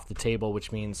Butler are off the table,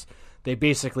 which means they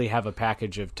basically have a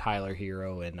package of Tyler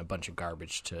Hero and a bunch of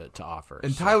garbage to offer.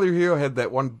 And so. Tyler Hero had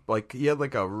that one, he had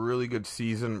a really good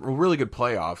season, really good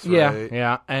playoffs, right?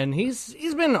 Yeah. And he's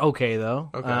been okay,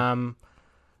 though. Okay.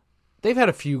 They've had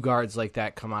a few guards like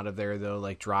that come out of there, though,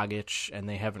 like Dragic, and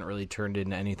they haven't really turned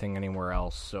into anything anywhere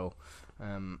else. So,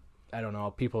 I don't know.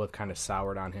 People have kind of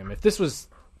soured on him. If this was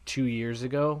 2 years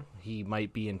ago, he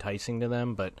might be enticing to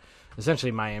them, but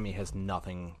essentially Miami has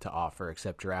nothing to offer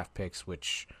except draft picks,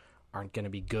 which aren't going to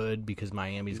be good because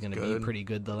Miami's going to be pretty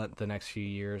good the next few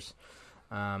years.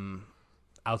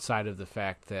 Outside of the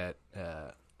fact that,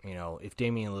 if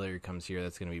Damian Lillard comes here,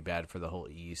 that's going to be bad for the whole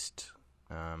East.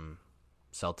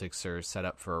 Celtics are set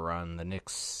up for a run. The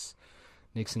Knicks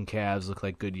and Cavs look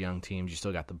like good young teams. You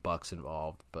still got the Bucks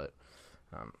involved, but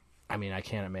I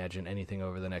can't imagine anything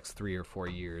over the next 3 or 4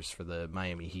 years for the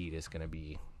Miami Heat is going to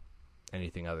be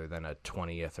anything other than a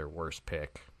 20th or worse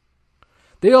pick.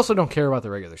 They also don't care about the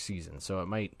regular season, so it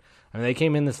might. They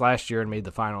came in this last year and made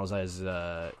the finals as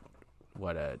a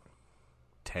 9?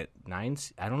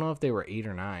 I don't know if they were 8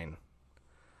 or 9.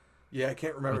 Yeah, I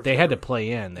can't remember. But they had to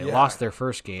play in. They lost their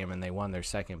first game, and they won their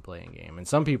second playing game. And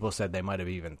some people said they might have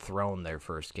even thrown their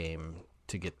first game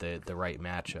to get the right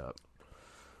matchup,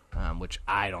 which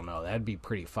I don't know. That'd be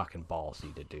pretty fucking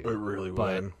ballsy to do. It really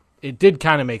but would. It did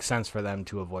kind of make sense for them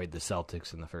to avoid the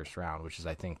Celtics in the first round, which is,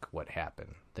 I think, what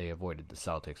happened. They avoided the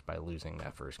Celtics by losing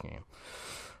that first game.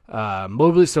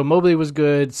 Mobley was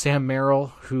good. Sam Merrill,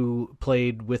 who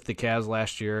played with the Cavs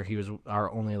last year, he was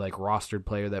our only rostered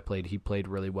player that played. He played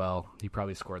really well. He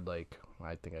probably scored I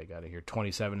think I got it here,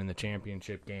 27 in the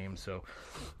championship game. So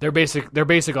their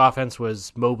basic offense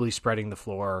was Mobley spreading the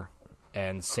floor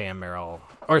and Sam Merrill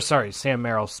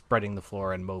spreading the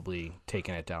floor and Mobley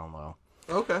taking it down low.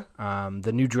 Okay.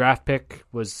 The new draft pick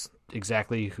was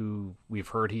exactly who we've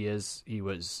heard he is. He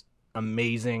was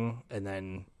amazing, and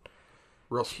then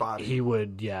real spotty. He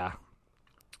would,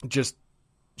 just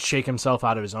shake himself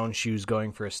out of his own shoes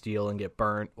going for a steal and get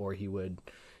burnt, or he would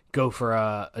go for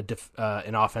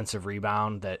an offensive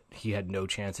rebound that he had no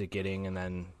chance at getting, and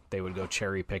then they would go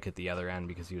cherry pick at the other end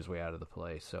because he was way out of the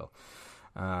play. So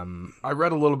I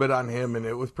read a little bit on him, and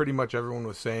it was pretty much everyone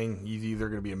was saying he's either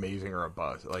going to be amazing or a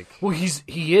bust.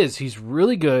 He's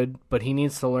really good, but he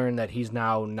needs to learn that he's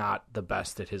now not the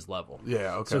best at his level.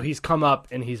 Yeah, okay. So he's come up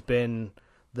and he's been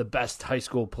the best high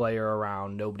school player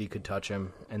around. Nobody could touch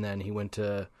him. And then he went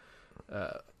to,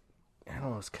 I don't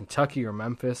know, it was Kentucky or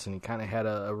Memphis, and he kind of had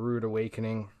a rude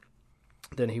awakening.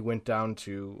 Then he went down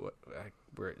to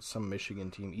some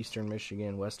Michigan team, Eastern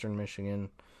Michigan, Western Michigan,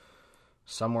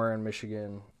 somewhere in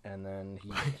Michigan, and then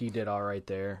he did all right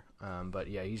there. But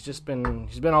yeah, he's been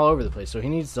all over the place. So he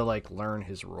needs to learn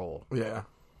his role. Yeah.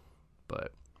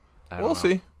 But we'll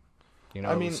see.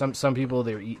 Some people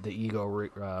the ego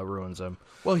ruins them.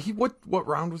 Well, what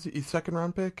round was he? Second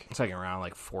round pick? Second round,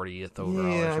 40th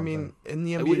overall. Yeah, or something. in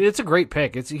the NBA, it's a great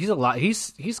pick.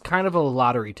 He's kind of a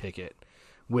lottery ticket,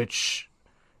 which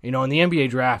in the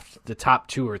NBA draft, the top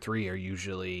 2 or 3 are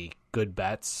usually good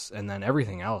bets, and then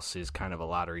everything else is kind of a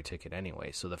lottery ticket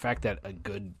anyway. So the fact that a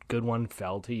good one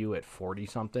fell to you at 40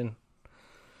 something,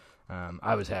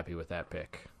 I was happy with that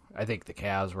pick. I think the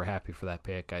Cavs were happy for that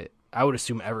pick. I would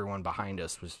assume everyone behind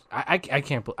us was. I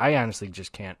honestly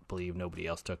just can't believe nobody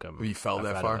else took him. He fell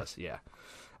that far. Yeah.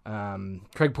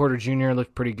 Craig Porter Jr.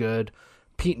 looked pretty good.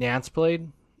 Pete Nance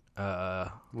played.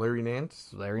 Larry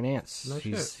Nance.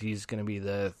 Nice. He's going to be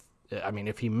the.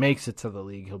 If he makes it to the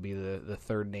league, he'll be the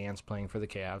third Nance playing for the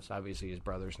Cavs. Obviously, his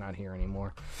brother's not here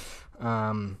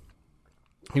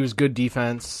He was good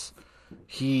defense.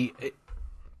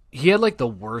 He had like the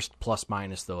worst plus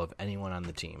minus though of anyone on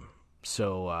the team.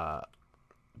 So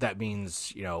that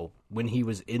means, when he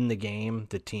was in the game,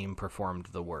 the team performed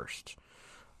the worst.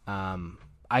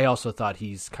 I also thought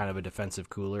he's kind of a defensive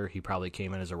cooler. He probably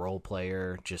came in as a role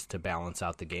player just to balance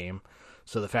out the game.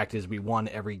 So the fact is we won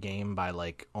every game by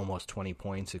like almost 20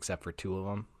 points except for 2 of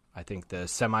them. I think the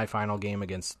semifinal game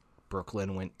against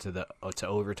Brooklyn went to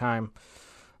overtime.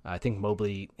 I think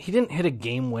Mobley, he didn't hit a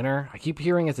game winner. I keep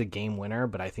hearing it's a game winner,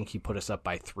 but I think he put us up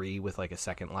by 3 with like a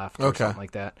second left or something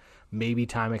like that. Maybe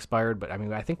time expired, but I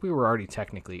mean, I think we were already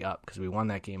technically up because we won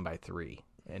that game by 3,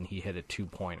 and he hit a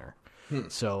 2-pointer.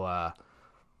 So,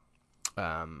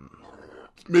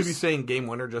 maybe saying game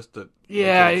winner just to...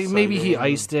 Yeah, maybe he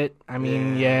iced it. I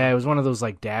mean, it was one of those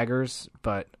like daggers,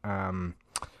 but...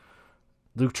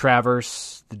 Luke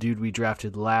Travers, the dude we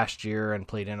drafted last year and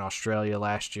played in Australia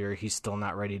last year, he's still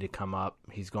not ready to come up.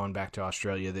 He's going back to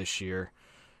Australia this year.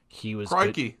 He was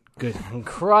Crikey. Good.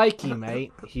 Crikey,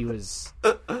 mate. He was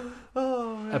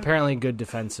apparently good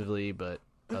defensively, but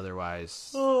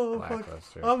otherwise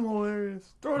lackluster. I'm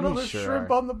hilarious. Throw another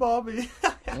shrimp on the bobby.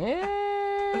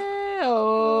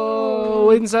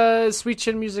 When's Sweet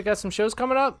Chin Music got some shows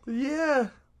coming up? Yeah.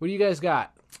 What do you guys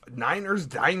got? Niners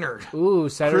Diner. Ooh,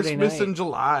 Saturday Christmas night. in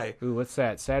July. Ooh, what's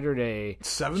that? Saturday,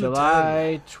 7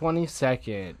 July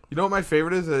 22nd. You know what my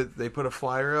favorite is? That they put a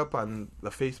flyer up on the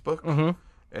Facebook,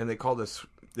 and they called us.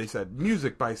 They said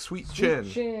music by Sweet Chin.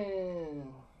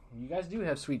 You guys do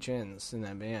have sweet chins in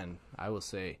that band, I will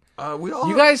say.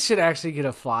 You guys should actually get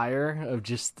a flyer of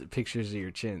just pictures of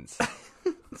your chins.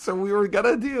 So we were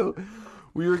gonna do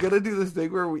this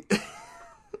thing where we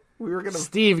were gonna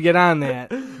Steve, get on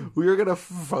that. We were gonna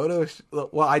photo.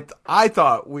 Well, I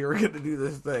thought we were gonna do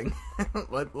this thing.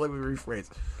 let me rephrase.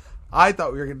 I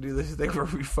thought we were gonna do this thing where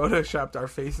we photoshopped our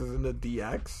faces into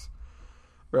DX,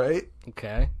 right?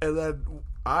 Okay. And then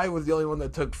I was the only one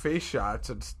that took face shots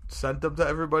and sent them to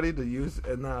everybody to use,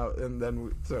 and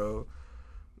then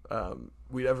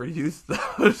we never used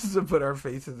those to put our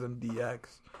faces in DX.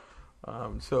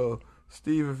 So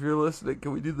Steve, if you're listening,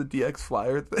 can we do the DX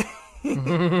flyer thing?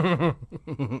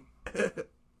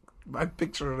 My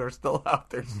pictures are still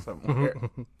out there somewhere.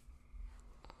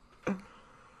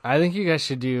 I think you guys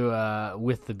should do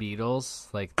with the Beatles,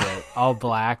 like the all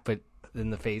black, but in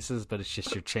the faces, but it's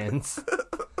just your chins.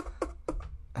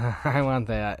 I want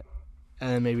that, and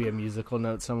then maybe a musical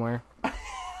note somewhere.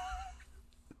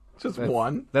 Just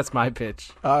one. That's my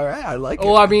pitch. All right, I like it.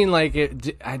 Oh, I mean, like,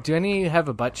 do any of you have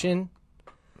a butt chin?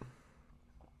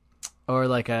 Or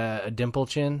like a dimple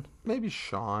chin? Maybe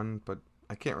Sean, but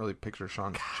I can't really picture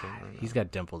Sean's chin right now. He's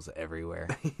got dimples everywhere.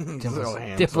 So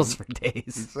handsome. Dimples for days.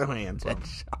 He's so handsome.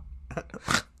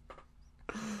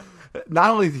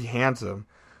 Not only is he handsome,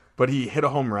 but he hit a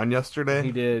home run yesterday.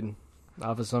 He did.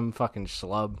 Off of some fucking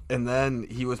schlub. And then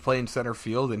he was playing center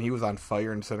field, and he was on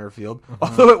fire in center field.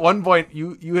 Although at one point,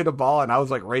 you hit a ball, and I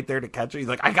was like right there to catch it. He's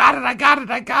like, I got it.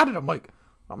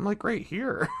 I'm like right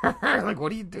here. Like,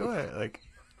 what are you doing? Like,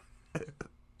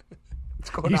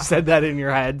 what's going on? You said that in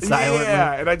your head silently.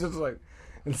 Yeah, and I just like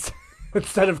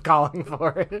instead of calling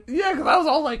for it. Yeah, because I was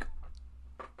all like,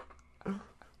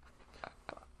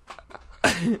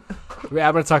 I'm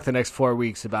gonna talk the next 4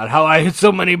 weeks about how I hit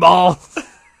so many balls.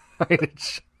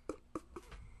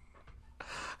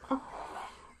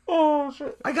 Oh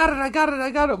shit! I got it.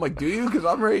 I'm like, do you? Because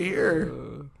I'm right here.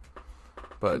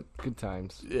 But good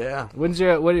times. Yeah.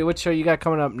 What show you got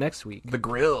coming up next week? The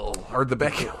grill or the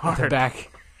backyard. The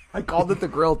back. I called it the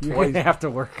grill twice. You're gonna have to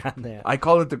work on that. I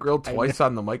called it the grill twice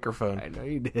on the microphone. I know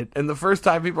you did. And the first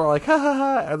time people are like, ha ha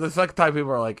ha. And the second time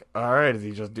people are like, all right, is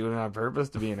he just doing it on purpose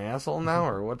to be an asshole now?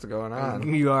 Or what's going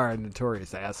on? You are a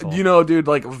notorious asshole. You know, dude,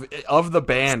 like, of the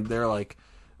band, they're like,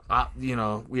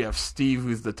 we have Steve,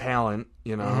 who's the talent,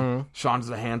 Sean's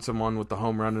the handsome one with the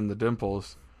home run and the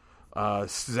dimples.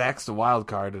 Zach's the wild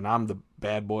card, and I'm the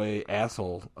bad boy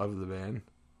asshole of the band.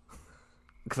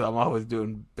 Because I'm always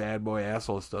doing bad boy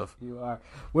asshole stuff. You are.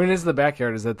 When is the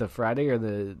backyard? Is that the Friday or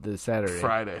the Saturday?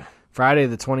 Friday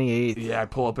the 28th. Yeah, I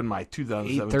pull up in my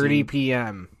 2017. 8:30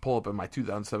 p.m. Pull up in my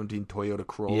 2017 Toyota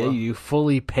Corolla. Yeah, you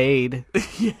fully paid.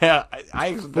 Yeah,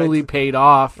 I fully paid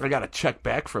off. I got a check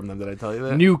back from them. Did I tell you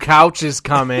that? New couch is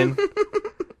coming.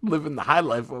 Living the high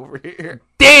life over here.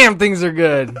 Damn, things are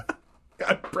good.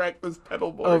 Got practice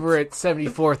pedal boards. Over at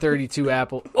 7432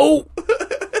 Apple. Oh.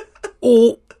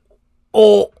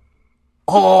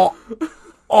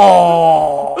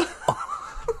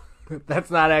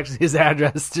 That's not actually his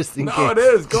address, just in case. No, it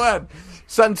is. Go ahead.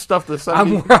 Send stuff to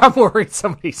somebody. I'm worried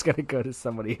somebody's going to go to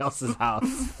somebody else's house.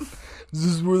 This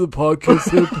is where the podcast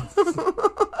happens.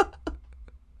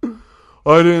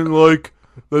 I didn't like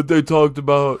that they talked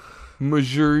about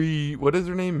Marjorie, what is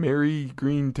her name? Mary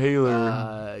Green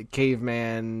Taylor.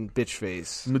 Caveman bitch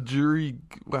face. Marjorie,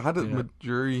 how did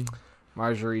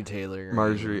Marjorie Taylor.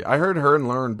 Marjorie. I heard her and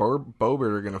Lauren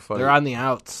Boebert are going to fight. They're on the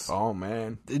outs. Oh,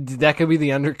 man. That could be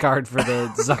the undercard for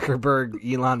the Zuckerberg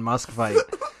Elon Musk fight.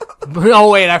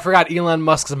 Oh, wait, I forgot Elon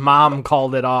Musk's mom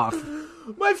called it off.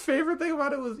 My favorite thing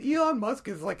about it was Elon Musk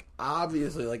is, like,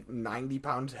 obviously, like, 90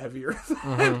 pounds heavier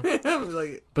than him.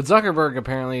 Like, but Zuckerberg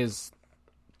apparently is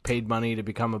paid money to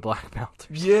become a black belt.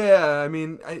 Yeah, I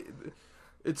mean,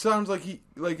 it sounds like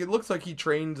it looks like he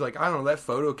trained, like, I don't know, that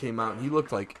photo came out and he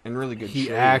looked like in really good shape.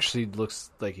 He actually looks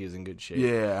like he's in good shape.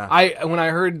 Yeah. When I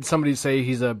heard somebody say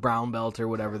he's a brown belt or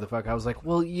whatever the fuck, I was like,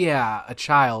 well, yeah, a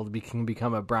child can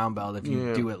become a brown belt if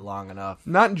you do it long enough.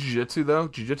 Not in jiu-jitsu, though.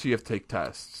 Jiu-jitsu, you have to take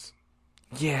tests.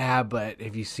 Yeah, but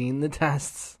have you seen the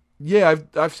tests? Yeah,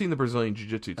 I've seen the Brazilian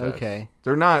jiu-jitsu tests. Okay.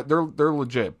 They're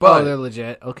legit. But, they're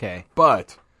legit? Okay.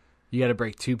 But you got to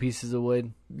break 2 pieces of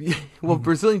wood? Well,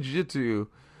 Brazilian jiu-jitsu,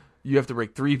 you have to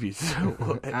break 3 pieces of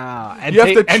wood. And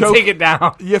take it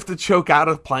down. You have to choke out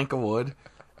a plank of wood.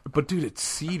 But, dude, it's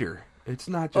cedar. It's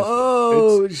not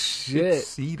just... Shit. It's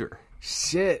cedar.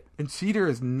 Shit. And cedar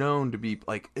is known to be,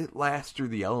 like, it lasts through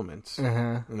the elements.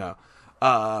 Uh-huh. You know.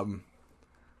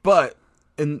 But,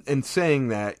 in saying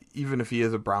that, even if he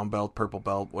is a brown belt, purple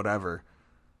belt, whatever...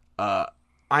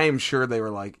 I am sure they were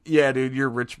like, yeah, dude, you're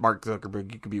rich Mark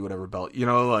Zuckerberg. You could be whatever belt. You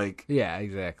know, like... Yeah,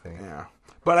 exactly. Yeah.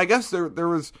 But I guess there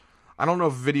was... I don't know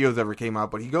if videos ever came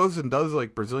out, but he goes and does,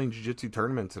 like, Brazilian Jiu-Jitsu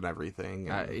tournaments and everything.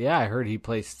 And... yeah, I heard he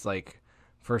placed, like,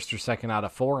 1st or 2nd out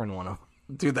of 4 in one of them.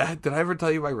 Dude, did I ever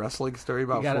tell you my wrestling story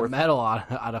about he got a medal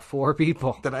out of 4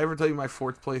 people. Did I ever tell you my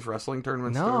 4th place wrestling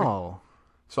tournament story? No.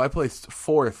 So I placed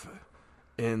 4th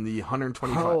in the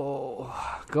 125... Oh,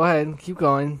 go ahead. Keep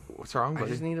going. What's wrong, buddy? I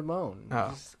just need a moan. Oh.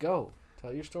 Just go.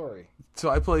 Tell your story. So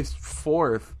I placed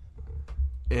 4th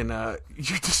in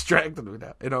you're distracted me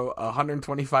now. In a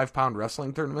 125-pound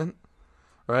wrestling tournament,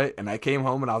 right? And I came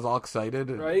home and I was all excited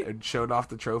and showed off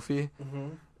the trophy. Mm-hmm.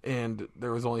 And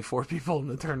there was only 4 people in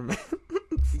the tournament.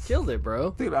 You killed it,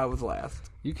 bro. Dude, I was last.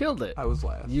 You killed it. I was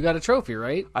last. You got a trophy,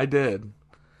 right? I did.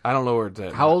 I don't know where it's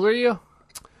at. How old are you?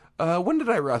 When did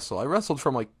I wrestle? I wrestled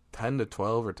from like 10 to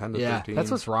 12 or 10 to 13.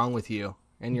 That's what's wrong with you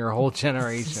and your whole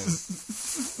generation.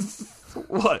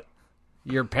 What?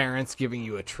 Your parents giving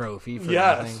you a trophy for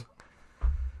yes. nothing.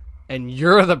 And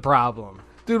you're the problem.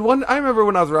 Dude, I remember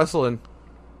when I was wrestling,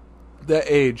 that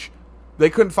age, they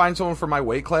couldn't find someone for my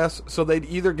weight class, so they'd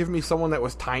either give me someone that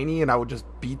was tiny and I would just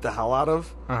beat the hell out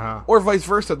of, or vice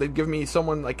versa. They'd give me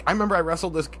someone, like, I remember I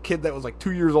wrestled this kid that was like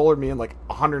 2 years older than me and like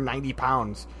 190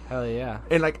 pounds. Hell yeah.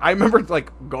 And like, I remember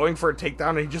like going for a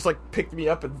takedown and he just like picked me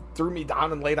up and threw me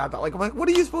down and laid out that. Like, I'm like, what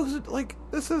are you supposed to, like,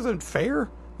 this isn't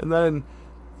fair. And then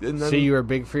so you were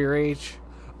big for your age?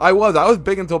 I was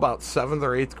big until about 7th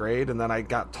or 8th grade, and then I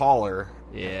got taller.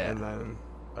 Yeah. And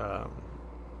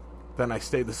then I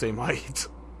stayed the same height.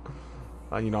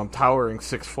 I'm towering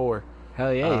 6'4".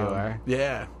 Hell yeah, you are.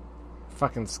 Yeah.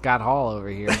 Fucking Scott Hall over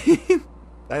here.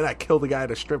 And I killed a guy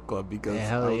at a strip club because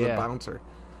I was a bouncer.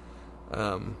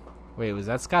 Wait, was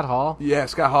that Scott Hall? Yeah,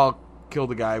 Scott Hall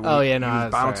killed a guy when he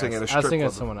was bouncing at a strip club. I was thinking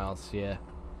of someone else, yeah.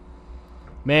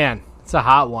 Man, it's a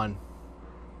hot one.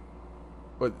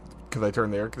 What? Because I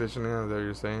turned the air conditioning on, is that what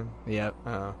you're saying? Yep.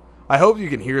 I hope you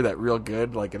can hear that real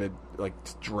good, like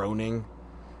it's droning,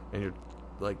 and you're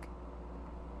like,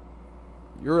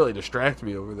 you're really distracting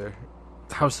me over there.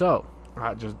 How so?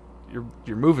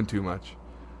 You're moving too much.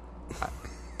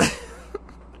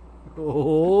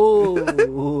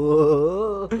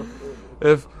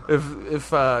 If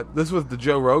this was the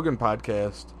Joe Rogan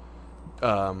podcast,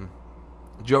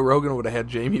 Joe Rogan would have had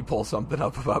Jamie pull something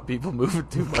up about people moving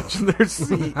too much in their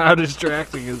seat. How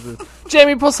distracting is this?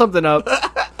 Jamie, pull something up.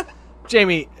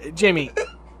 Jamie,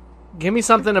 give me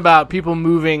something about people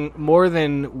moving more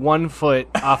than 1 foot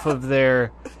off of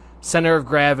their center of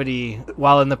gravity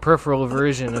while in the peripheral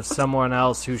version of someone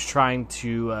else who's trying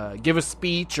to give a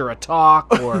speech or a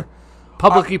talk or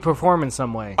publicly perform in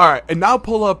some way. All right, and now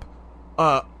pull up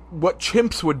what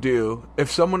chimps would do if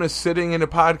someone is sitting in a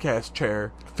podcast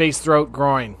chair. Face, throat,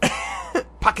 groin.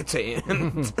 Pocket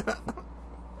sand.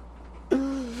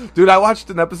 Dude, I watched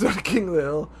an episode of King of the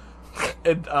Hill,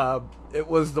 and it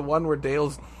was the one where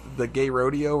the gay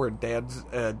rodeo where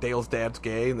Dale's dad's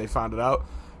gay, and they found it out.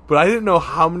 But I didn't know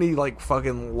how many, like,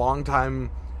 fucking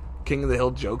long-time King of the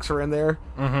Hill jokes are in there.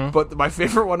 Mm-hmm. But my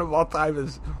favorite one of all time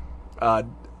is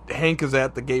Hank is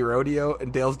at the gay rodeo,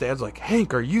 and Dale's dad's like,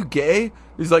 Hank, are you gay?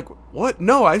 He's like, what?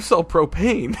 No, I sell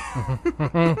propane.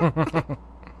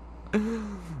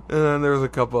 And then there's a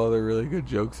couple other really good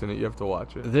jokes in it. You have to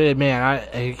watch it.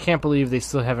 I can't believe they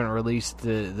still haven't released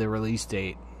the release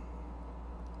date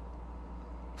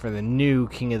for the new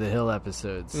King of the Hill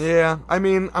episodes. Yeah, I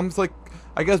mean, I'm just like,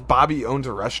 I guess Bobby owns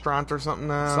a restaurant or something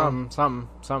now.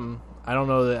 Something. I don't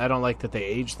know that. I don't like that they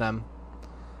age them.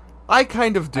 I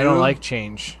kind of do. I don't like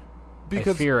change.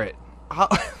 Because I fear it.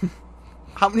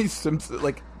 How many Simpsons?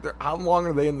 Like, how long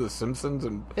are they in the Simpsons?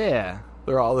 And Yeah.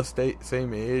 they're all the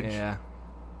same age.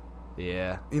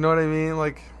 Yeah. You know what I mean?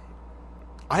 Like,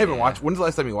 I haven't watched. When's the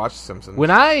last time you watched Simpsons?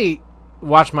 When I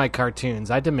watch my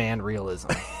cartoons, I demand realism.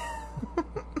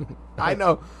 I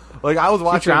know. Like, I was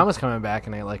watching. Futurama's coming back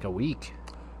in like a week.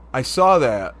 I saw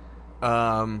that.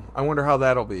 I wonder how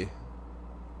that'll be.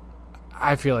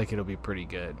 I feel like it'll be pretty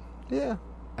good. Yeah.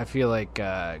 I feel like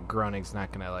Groening's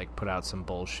not gonna like put out some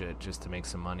bullshit just to make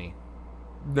some money.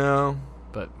 No.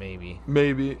 But maybe.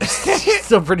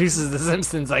 Still produces The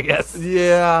Simpsons, I guess.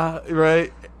 Yeah,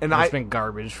 right. And it's been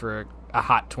garbage for a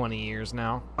hot 20 years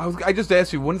now. I just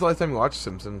asked you, when's the last time you watched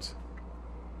Simpsons?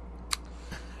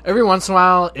 Every once in a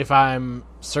while, if I'm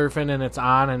surfing and it's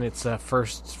on and it's a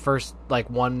first like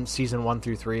season 1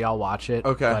 through 3, I'll watch it.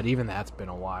 Okay. But even that's been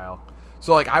a while.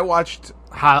 So, like,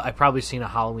 I've probably seen a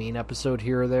Halloween episode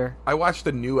here or there. I watched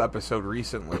a new episode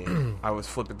recently. I was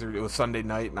flipping through. It was Sunday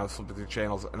night, and I was flipping through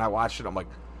channels, and I watched it. I'm like,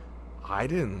 I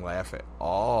didn't laugh at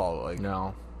all. Like,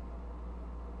 no.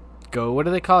 What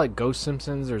do they call it? Ghost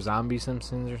Simpsons or Zombie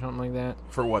Simpsons or something like that?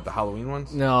 For what, the Halloween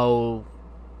ones? No.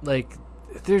 Like,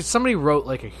 somebody wrote,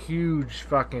 like, a huge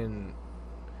fucking...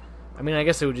 I mean, I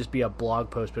guess it would just be a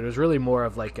blog post, but it was really more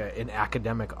of, like, an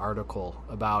academic article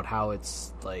about how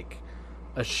it's, like...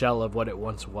 a shell of what it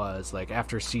once was, like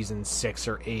after season 6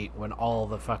 or 8 when all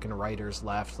the fucking writers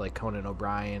left, like Conan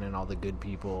O'Brien and all the good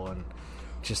people, and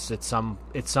just at some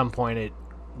point it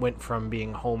went from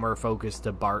being Homer focused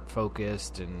to Bart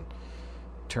focused and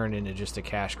turned into just a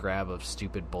cash grab of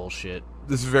stupid bullshit.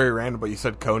 This is very random, but you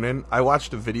said Conan. I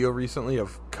watched a video recently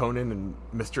of Conan and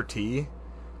Mr. T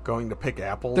going to pick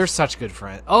apples. They're such good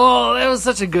friends. Oh, that was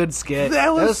such a good skit.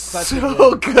 That was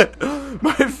so good.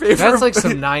 My favorite. That's like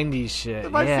some 90s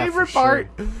shit. My favorite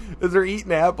part is they're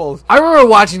eating apples. I remember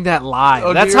watching that live.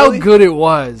 Oh, that's really? how good it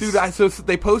was. Dude, so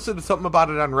they posted something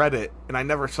about it on Reddit, and I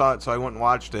never saw it, so I went and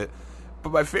watched it.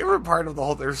 But my favorite part of the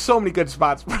whole, there's so many good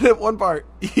spots, but at one part,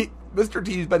 Mr.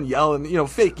 T's been yelling,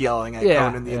 fake yelling at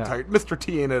Conan the entire, Mr.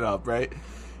 T-ing it up, right?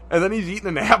 And then he's eating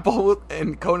an apple,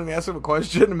 and Conan asks him a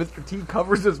question, and Mr. T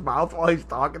covers his mouth while he's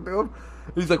talking to him.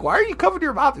 He's like, why are you covering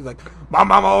your mouth? He's like, my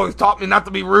mama always taught me not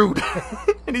to be rude.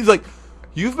 And he's like,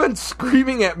 you've been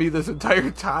screaming at me this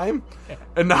entire time,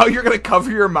 and now you're going to cover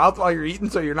your mouth while you're eating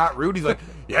so you're not rude? He's like,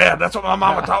 yeah, that's what my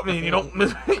mama taught me, and you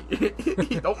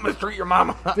don't mistreat your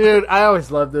mama. Dude, I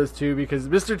always loved those two because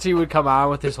Mr. T would come on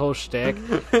with his whole shtick,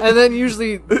 and then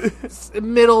usually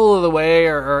middle of the way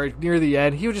or near the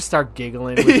end, he would just start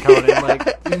giggling with Conan,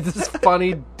 like this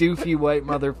funny, doofy white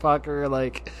motherfucker.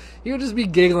 Like, he would just be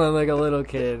giggling like a little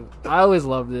kid. I always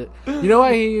loved it. You know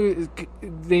why he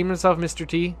named himself Mr.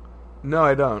 T? No,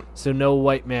 I don't. So no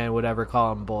white man would ever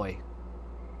call him boy.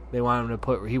 He wanted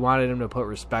him to put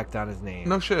respect on his name.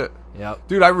 No shit. Yep.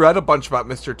 Dude, I read a bunch about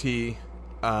Mr. T.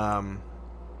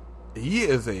 He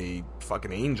is a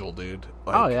fucking angel, dude.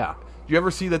 Like, oh, yeah. Do you ever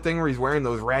see the thing where he's wearing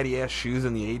those ratty-ass shoes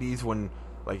in the 80s when,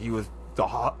 like, he was the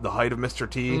height of Mr.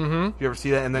 T? Mm-hmm. Do you ever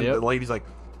see that? And then the lady's, like,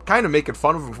 kind of making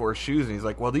fun of him for his shoes. And he's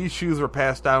like, well, these shoes were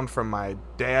passed down from my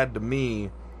dad to me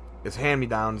as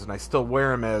hand-me-downs, and I still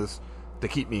wear them as... to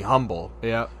keep me humble.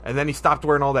 Yeah. And then he stopped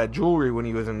wearing all that jewelry when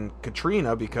he was in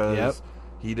Katrina because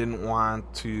he didn't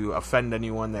want to offend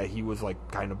anyone that he was,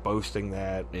 like, kind of boasting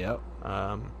that. Yep.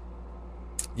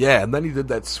 Yeah, and then he did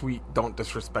that sweet Don't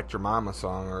Disrespect Your Mama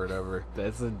song or whatever.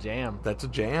 That's a jam. That's a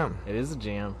jam. It is a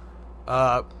jam.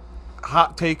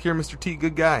 Hot take here, Mr. T,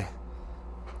 good guy.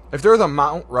 If there was a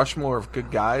Mount Rushmore of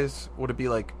good guys, would it be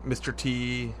like Mr.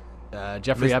 T...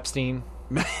 Jeffrey Epstein?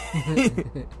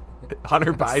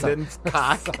 Hunter Biden's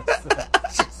cock.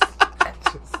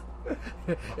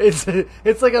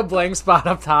 It's like a blank spot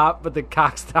up top, but the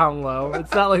cock's down low.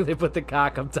 It's not like they put the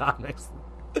cock up top next.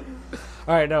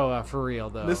 All right, no, for real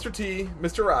though. Mr. T,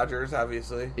 Mr. Rogers,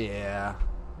 obviously. Yeah,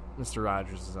 Mr.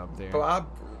 Rogers is up there. Bob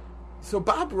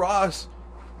Ross.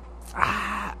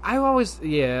 I always,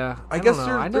 I guess don't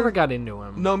know. I never got into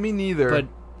him. No, me neither. But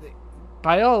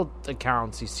by all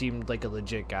accounts, he seemed like a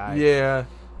legit guy. Yeah.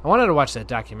 I wanted to watch that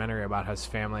documentary about his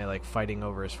family, like, fighting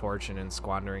over his fortune and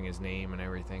squandering his name and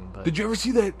everything. But did you ever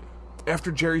see that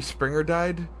after Jerry Springer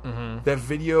died? Mm-hmm. That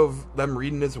video of them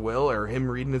reading his will or him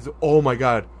reading his... Oh, my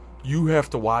God. You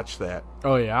have to watch that.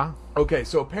 Oh, yeah? Okay,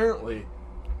 so apparently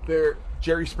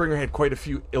Jerry Springer had quite a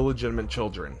few illegitimate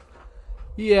children.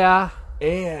 Yeah,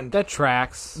 And that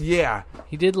tracks. yeah,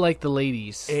 He did like the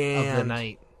ladies of the And-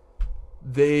 night.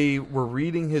 they were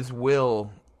reading his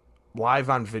will live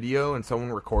on video, and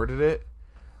someone recorded it,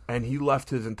 and he left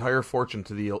his entire fortune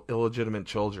to the illegitimate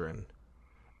children.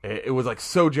 It was like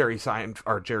so Jerry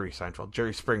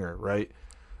Springer, right?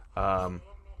 Oh,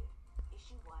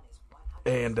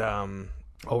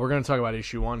 we're going to talk about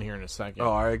issue 1 here in a second.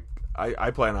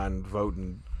 I plan on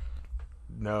voting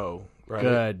no. Right?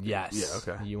 Good, yes.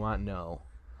 Yeah, okay. You want no.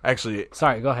 Actually,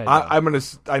 Sorry, go ahead.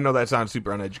 I know that sounds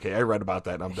super uneducated. I read about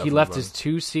that. And I'm He definitely left voting. his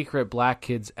 2 secret black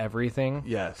kids everything.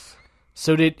 Yes.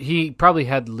 So did he probably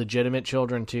had legitimate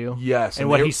children too? Yes. And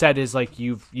what he said is like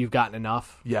you've gotten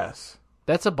enough. Yes.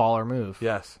 That's a baller move.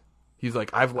 Yes. He's like,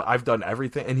 I've done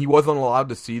everything, and he wasn't allowed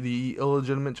to see the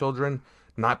illegitimate children,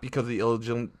 not because of the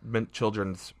illegitimate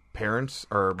children's parents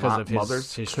or Because of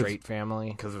mothers, his straight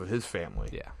family. because of his family.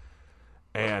 Yeah.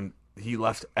 And he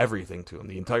left everything to him,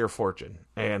 the entire fortune,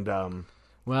 and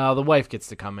Well, the wife gets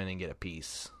to come in and get a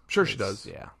piece. sure she does.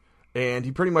 Yeah. And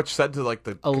he pretty much said to like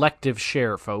the Elective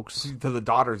share, folks. to the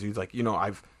daughters, he's like,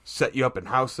 I've set you up in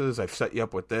houses, I've set you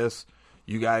up with this.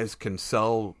 You guys can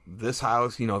sell this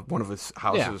house, one of his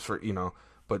houses for,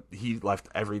 but he left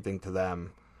everything to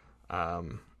them.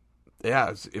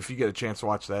 If you get a chance to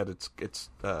watch that, it's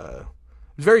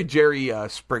very Jerry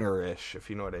Springer-ish, if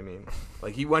you know what I mean.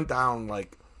 Like, he went down,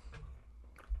 like...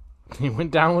 He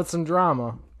went down with some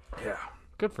drama. Yeah.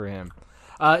 Good for him.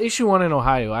 Issue 1 in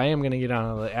Ohio. I am going to get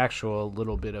on the actual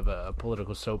little bit of a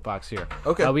political soapbox here.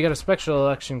 Okay. We got a special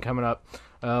election coming up.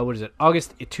 What is it?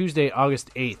 Tuesday,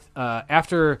 August 8th.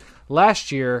 After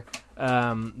last year,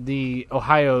 the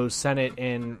Ohio Senate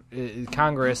and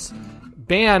Congress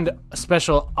banned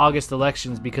special August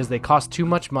elections because they cost too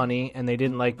much money and they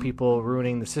didn't like people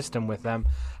ruining the system with them.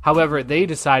 However, they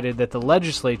decided that the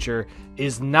legislature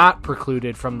is not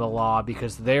precluded from the law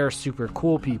because they're super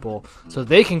cool people, so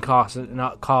they can call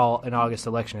an August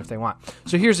election if they want.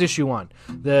 So here's issue 1.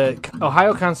 The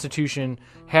Ohio Constitution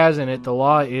has in it, the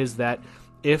law is that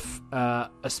if a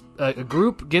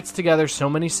group gets together so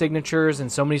many signatures,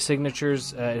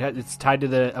 it's tied to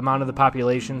the amount of the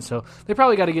population, so they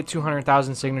probably got to get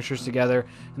 200,000 signatures together,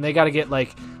 and they got to get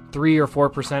like 3 or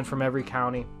 4% from every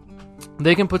county.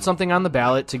 They can put something on the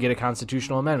ballot to get a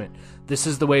constitutional amendment. This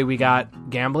is the way we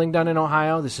got gambling done in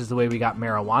Ohio. This is the way we got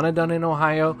marijuana done in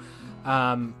Ohio.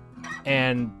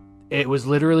 And it was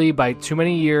literally by too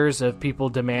many years of people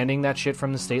demanding that shit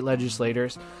from the state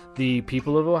legislators. The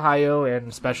people of Ohio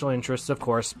and special interests, of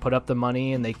course, put up the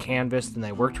money and they canvassed and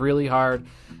they worked really hard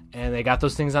and they got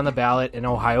those things on the ballot, and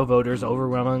Ohio voters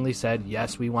overwhelmingly said,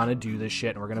 yes, we want to do this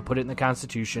shit and we're going to put it in the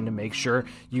Constitution to make sure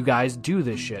you guys do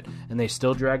this shit. And they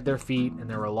still dragged their feet, and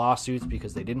there were lawsuits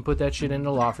because they didn't put that shit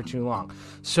into law for too long.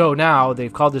 So now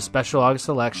they've called this special August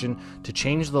election to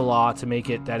change the law to make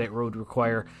it that it would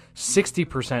require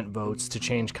 60% votes to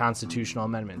change constitutional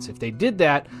amendments. If they did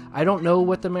that, I don't know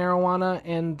what the marijuana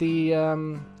and the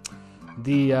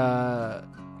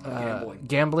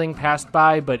gambling passed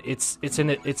by, but it's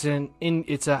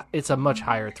a much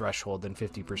higher threshold than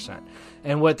 50%.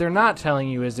 And what they're not telling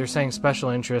you is they're saying special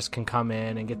interests can come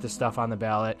in and get this stuff on the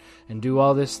ballot and do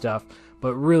all this stuff,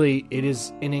 but really it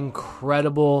is an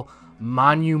incredible,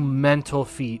 monumental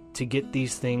feat to get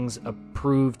these things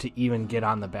approved to even get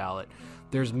on the ballot.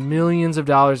 There's millions of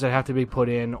dollars that have to be put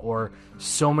in, or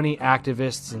so many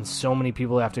activists and so many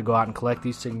people have to go out and collect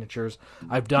these signatures.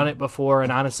 I've done it before,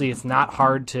 and honestly, it's not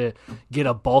hard to get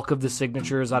a bulk of the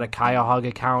signatures out of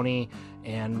Cuyahoga County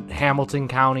and Hamilton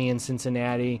County and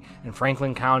Cincinnati and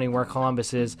Franklin County where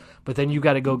Columbus is, but then you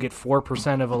got to go get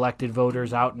 4% of elected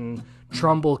voters out in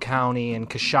Trumbull County and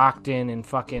Coshocton and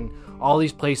fucking all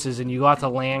these places, and you go out to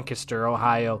Lancaster,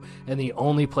 Ohio, and the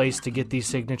only place to get these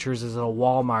signatures is at a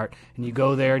Walmart, and you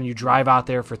go there and you drive out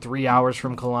there for 3 hours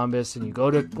from Columbus, and you go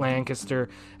to Lancaster,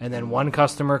 and then one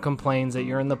customer complains that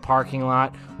you're in the parking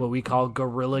lot, what we call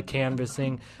guerrilla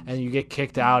canvassing, and you get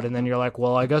kicked out, and then you're like,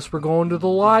 well, I guess we're going to the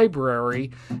library,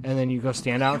 and then you go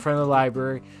stand out in front of the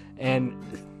library,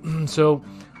 and so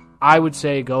I would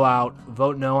say go out,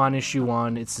 vote no on issue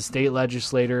 1. It's the state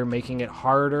legislator making it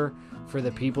harder for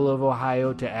the people of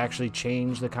Ohio to actually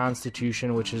change the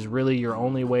Constitution, which is really your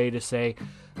only way to say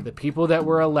the people that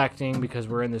we're electing, because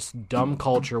we're in this dumb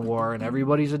culture war and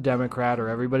everybody's a Democrat or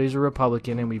everybody's a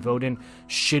Republican and we vote in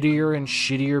shittier and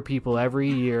shittier people every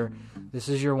year. This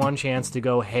is your one chance to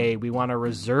go, hey, we want to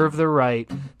reserve the right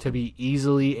to be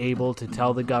easily able to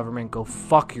tell the government, go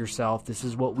fuck yourself. This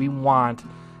is what we want,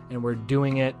 and we're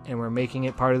doing it, and we're making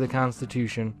it part of the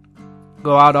Constitution.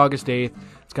 Go out August 8th.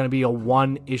 It's going to be a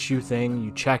one-issue thing.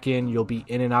 You check in. You'll be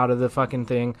in and out of the fucking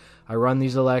thing. I run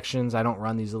these elections. I don't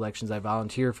run these elections. I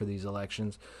volunteer for these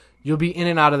elections. You'll be in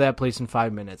and out of that place in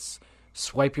 5 minutes.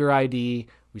 Swipe your ID.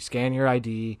 We scan your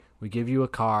ID. We give you a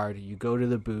card. You go to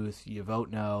the booth. You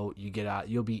vote no. You get out.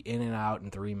 You'll be in and out in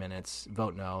 3 minutes.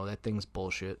 Vote no. That thing's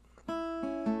bullshit.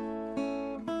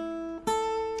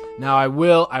 Now, I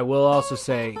will also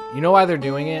say, you know why they're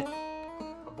doing it?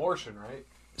 Abortion, right?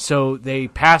 So they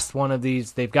passed one of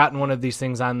these. They've gotten one of these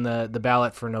things on the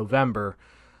ballot for November,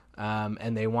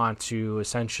 and they want to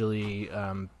essentially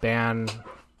ban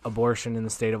abortion in the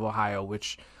state of Ohio.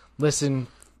 Which, listen,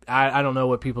 I don't know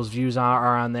what people's views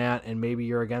are on that, and maybe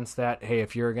you're against that. Hey,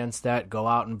 if you're against that, go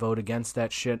out and vote against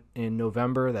that shit in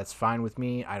November. That's fine with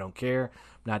me. I don't care.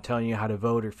 I'm not telling you how to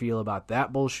vote or feel about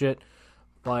that bullshit,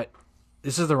 but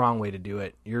this is the wrong way to do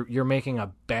it. You're making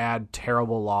a bad,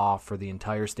 terrible law for the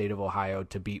entire state of Ohio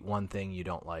to beat one thing you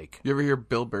don't like. You ever hear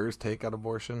Bill Burr's take on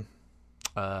abortion?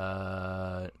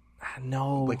 No.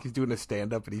 Like he's doing a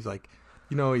stand-up and he's like,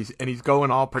 he's going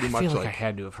all pretty much I feel like I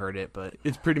had to have heard it, but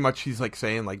it's pretty much he's like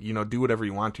saying like, do whatever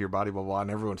you want to your body, blah, blah,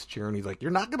 and everyone's cheering. He's like, you're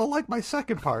not gonna like my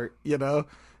second part, and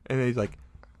he's like,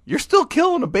 you're still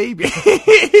killing a baby.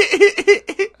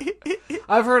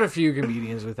 I've heard a few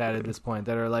comedians with that at this point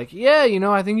that are like, yeah,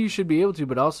 I think you should be able to,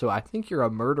 but also I think you're a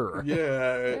murderer.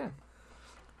 Yeah.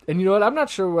 And you know what? I'm not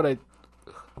sure what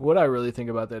I really think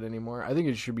about that anymore. I think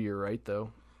it should be your right,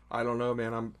 though. I don't know,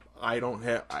 man.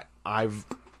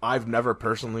 I've never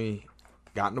personally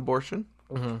gotten an abortion.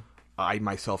 Mm-hmm. I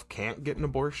myself can't get an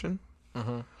abortion.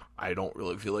 Mm-hmm. I don't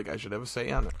really feel like I should have a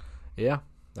say on it. Yeah,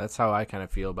 that's how I kind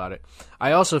of feel about it.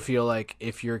 I also feel like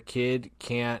if your kid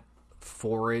can't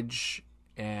forage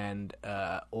and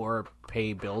or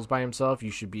pay bills by himself, you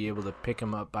should be able to pick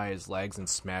him up by his legs and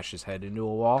smash his head into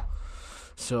a wall.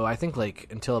 So I think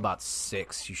until about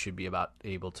 6, you should be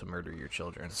able to murder your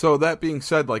children. So that being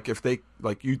said, if they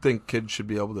you think kids should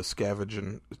be able to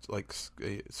scavenge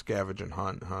and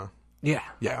hunt, huh? Yeah.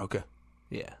 Yeah. Okay.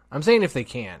 Yeah. I'm saying if they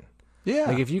can. Yeah.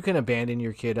 Like if you can abandon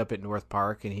your kid up at North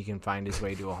Park and he can find his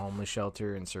way to a homeless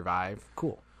shelter and survive,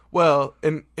 cool. Well,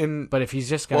 but if he's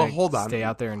just gonna hold on. stay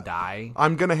out there and die,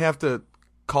 I'm gonna have to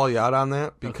call you out on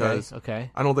that because okay.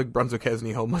 I don't think Brunswick has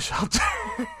any homeless shelter.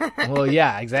 Well,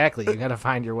 yeah, exactly. You got to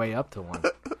find your way up to one.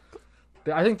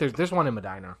 I think there's one in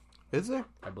Medina. Is there?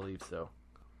 I believe so.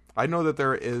 I know that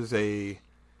there is a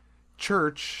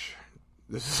church.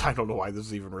 I don't know why this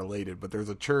is even related, but there's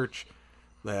a church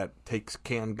that takes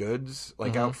canned goods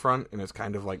out front, and it's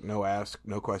kind of like no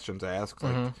questions asked.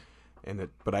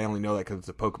 But I only know that because it's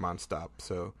a Pokemon stop,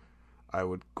 so I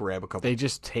would grab a couple. They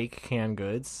just take canned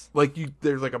goods.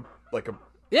 There's like a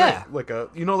yeah, like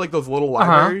those little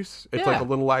libraries. It's like Yeah. a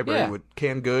little library Yeah. with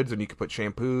canned goods, and you can put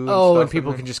shampoo. and stuff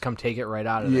people in can just come take it right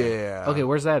out of there. there. Yeah. Okay,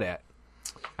 where's that at?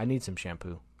 I need some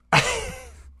shampoo.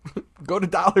 Go to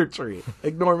Dollar Tree.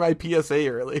 Ignore my PSA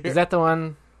earlier. Is that the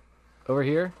one over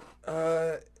here?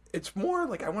 It's more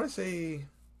like I want to say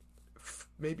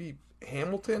maybe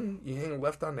Hamilton. You hang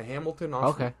left on to Hamilton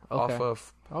off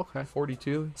of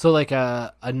 42. So like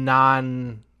a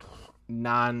non.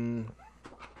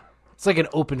 It's like an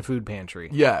open food pantry.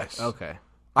 Yes. Okay.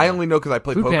 I only know because I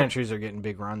play Food Pokemon. pantries are getting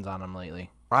big runs on them lately.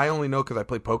 I only know because I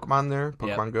play Pokemon there,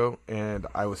 Pokemon Yep. Go, and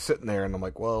I was sitting there, and I'm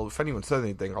like, well, if anyone says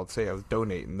anything, I'll say I was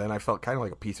donating. Then I felt kind of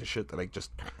like a piece of shit that I just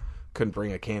couldn't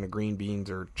bring a can of green beans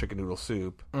or chicken noodle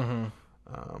soup. Mm-hmm.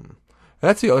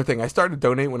 That's the other thing. I started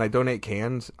donating when I donate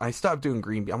cans. I stopped doing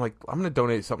green beans. I'm like, I'm going to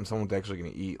donate something someone's actually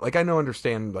going to eat. Like, I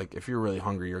understand, like, if you're really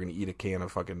hungry, you're going to eat a can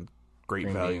of fucking great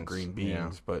value green beans,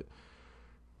 yeah. but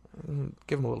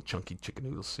give them a little chunky chicken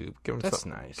noodle soup. Give them That's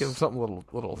something nice. Give them something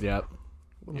little. Yep.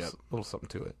 Little something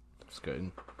to it. It's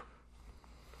good.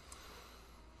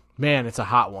 Man, it's a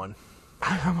hot one.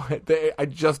 I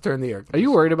just turned the air. Are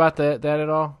you worried about that at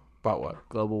all? About what?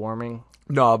 Global warming?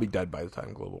 No, I'll be dead by the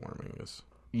time global warming is.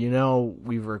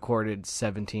 We've recorded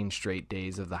 17 straight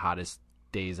days of the hottest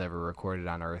days ever recorded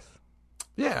on Earth.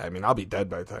 Yeah, I mean, I'll be dead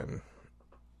by the time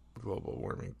global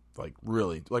warming,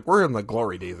 really, we're in the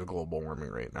glory days of global warming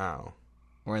right now.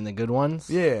 We're in the good ones?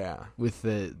 Yeah. With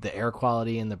the air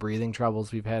quality and the breathing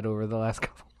troubles we've had over the last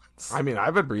couple months. I mean,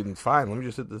 I've been breathing fine. Let me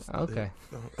just hit this. Okay.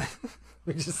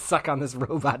 We just suck on this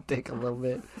robot dick a little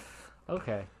bit.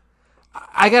 Okay.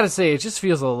 I gotta say, it just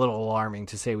feels a little alarming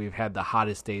to say we've had the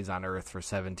hottest days on Earth for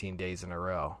 17 days in a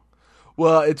row.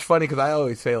 Well, it's funny because I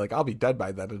always say, I'll be dead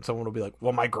by then, and someone will be like,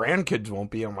 well, my grandkids won't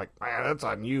be. I'm like, man, that's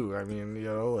on you. I mean,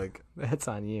 That's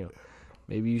on you.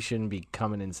 Maybe you shouldn't be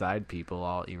coming inside people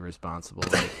all irresponsible.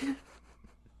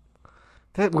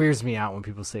 That weirds me out when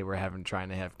people say we're trying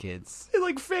to have kids.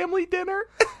 Like family dinner?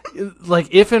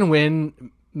 If and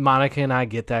when Monica and I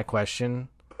get that question,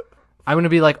 I'm going to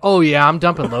be like, oh, yeah, I'm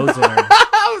dumping loads in her.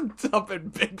 I'm dumping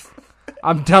big.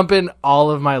 I'm dumping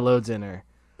all of my loads in her.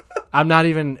 I'm not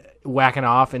even whacking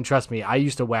off. And trust me, I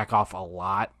used to whack off a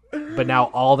lot. But now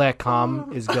all that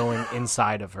cum is going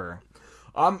inside of her.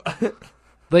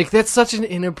 Like, that's such an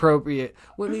inappropriate,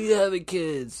 when are you having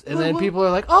kids? And then people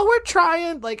are like, oh, we're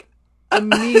trying. Like,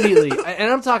 immediately.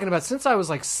 And I'm talking about since I was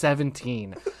like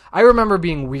 17. I remember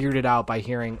being weirded out by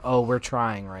hearing, oh, we're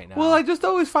trying right now. Well, I just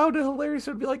always found it hilarious.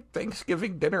 It would be like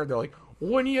Thanksgiving dinner. They're like,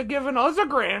 when are you giving us a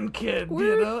grandkid?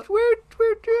 We're doing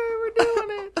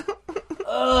it.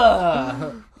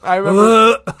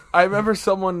 I remember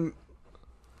someone,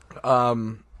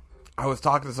 I was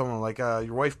talking to someone like,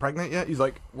 your wife pregnant yet? He's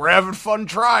like, we're having fun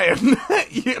trying.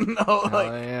 You know,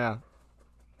 like,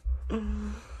 Oh,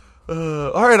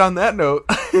 yeah. all right, on that note,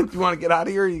 do you want to get out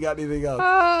of here or you got anything else?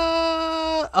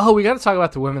 We got to talk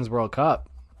about the Women's World Cup.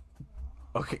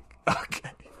 Okay.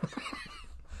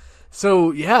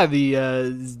 So, yeah, the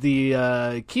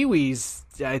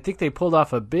Kiwis, I think they pulled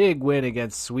off a big win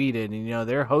against Sweden. And, you know,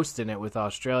 they're hosting it with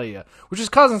Australia, which is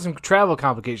causing some travel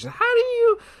complications. How do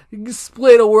you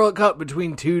split a World Cup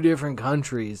between two different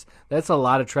countries? That's a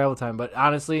lot of travel time. But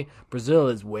honestly, Brazil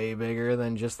is way bigger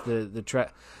than just the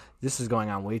This is going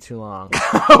on way too long.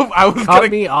 Cut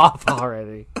me off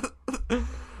already.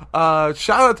 Shout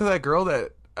out to that girl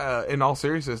that, in all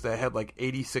seriousness, that had like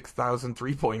 86,000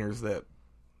 3-pointers that,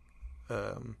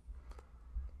 do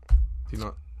you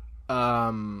know?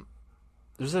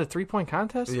 Was it a 3-point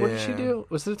contest? Yeah. What did she do?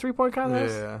 Was it a 3-point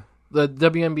contest? Yeah. The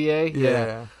WNBA?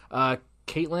 Yeah.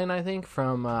 Caitlin, I think,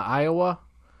 from Iowa.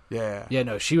 Yeah. Yeah,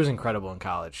 no, she was incredible in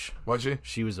college. Was she?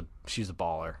 She's a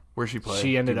baller. Where she played?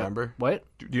 She ended do you up remember? What?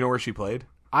 Do you know where she played?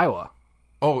 Iowa.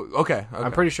 Oh, okay.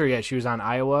 I'm pretty sure. Yeah, she was on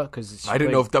Iowa because I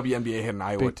didn't know if WNBA had an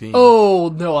Iowa team. Oh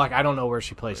no, like I don't know where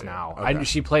she plays now. Okay.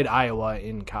 She played Iowa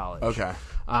in college. Okay.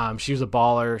 She was a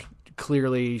baller.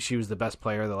 Clearly, she was the best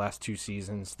player the last 2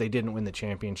 seasons. They didn't win the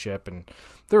championship, and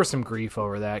there was some grief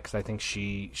over that because I think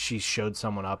she showed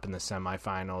someone up in the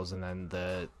semifinals, and then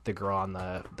the girl on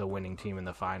the winning team in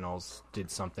the finals did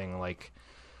something like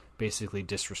basically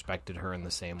disrespected her in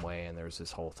the same way, and there was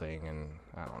this whole thing, and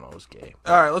I don't know, it was gay.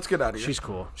 All right, let's get out of here. She's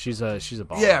cool. She's a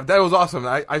baller. Yeah, that was awesome.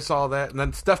 I saw that, and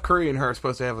then Steph Curry and her are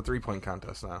supposed to have a 3-point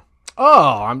contest now.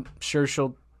 Oh, I'm sure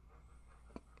she'll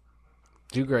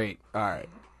do great. All right.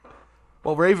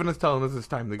 Well, Raven is telling us it's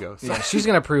time to go. So. Yeah, she's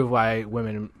gonna prove why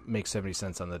women make 70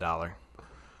 cents on the dollar.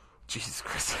 Jesus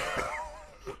Christ.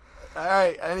 All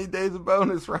right, any day's a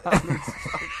bonus round.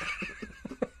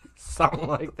 Something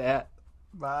like that.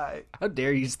 Bye. How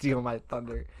dare you steal my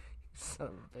thunder, you son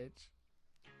of a bitch.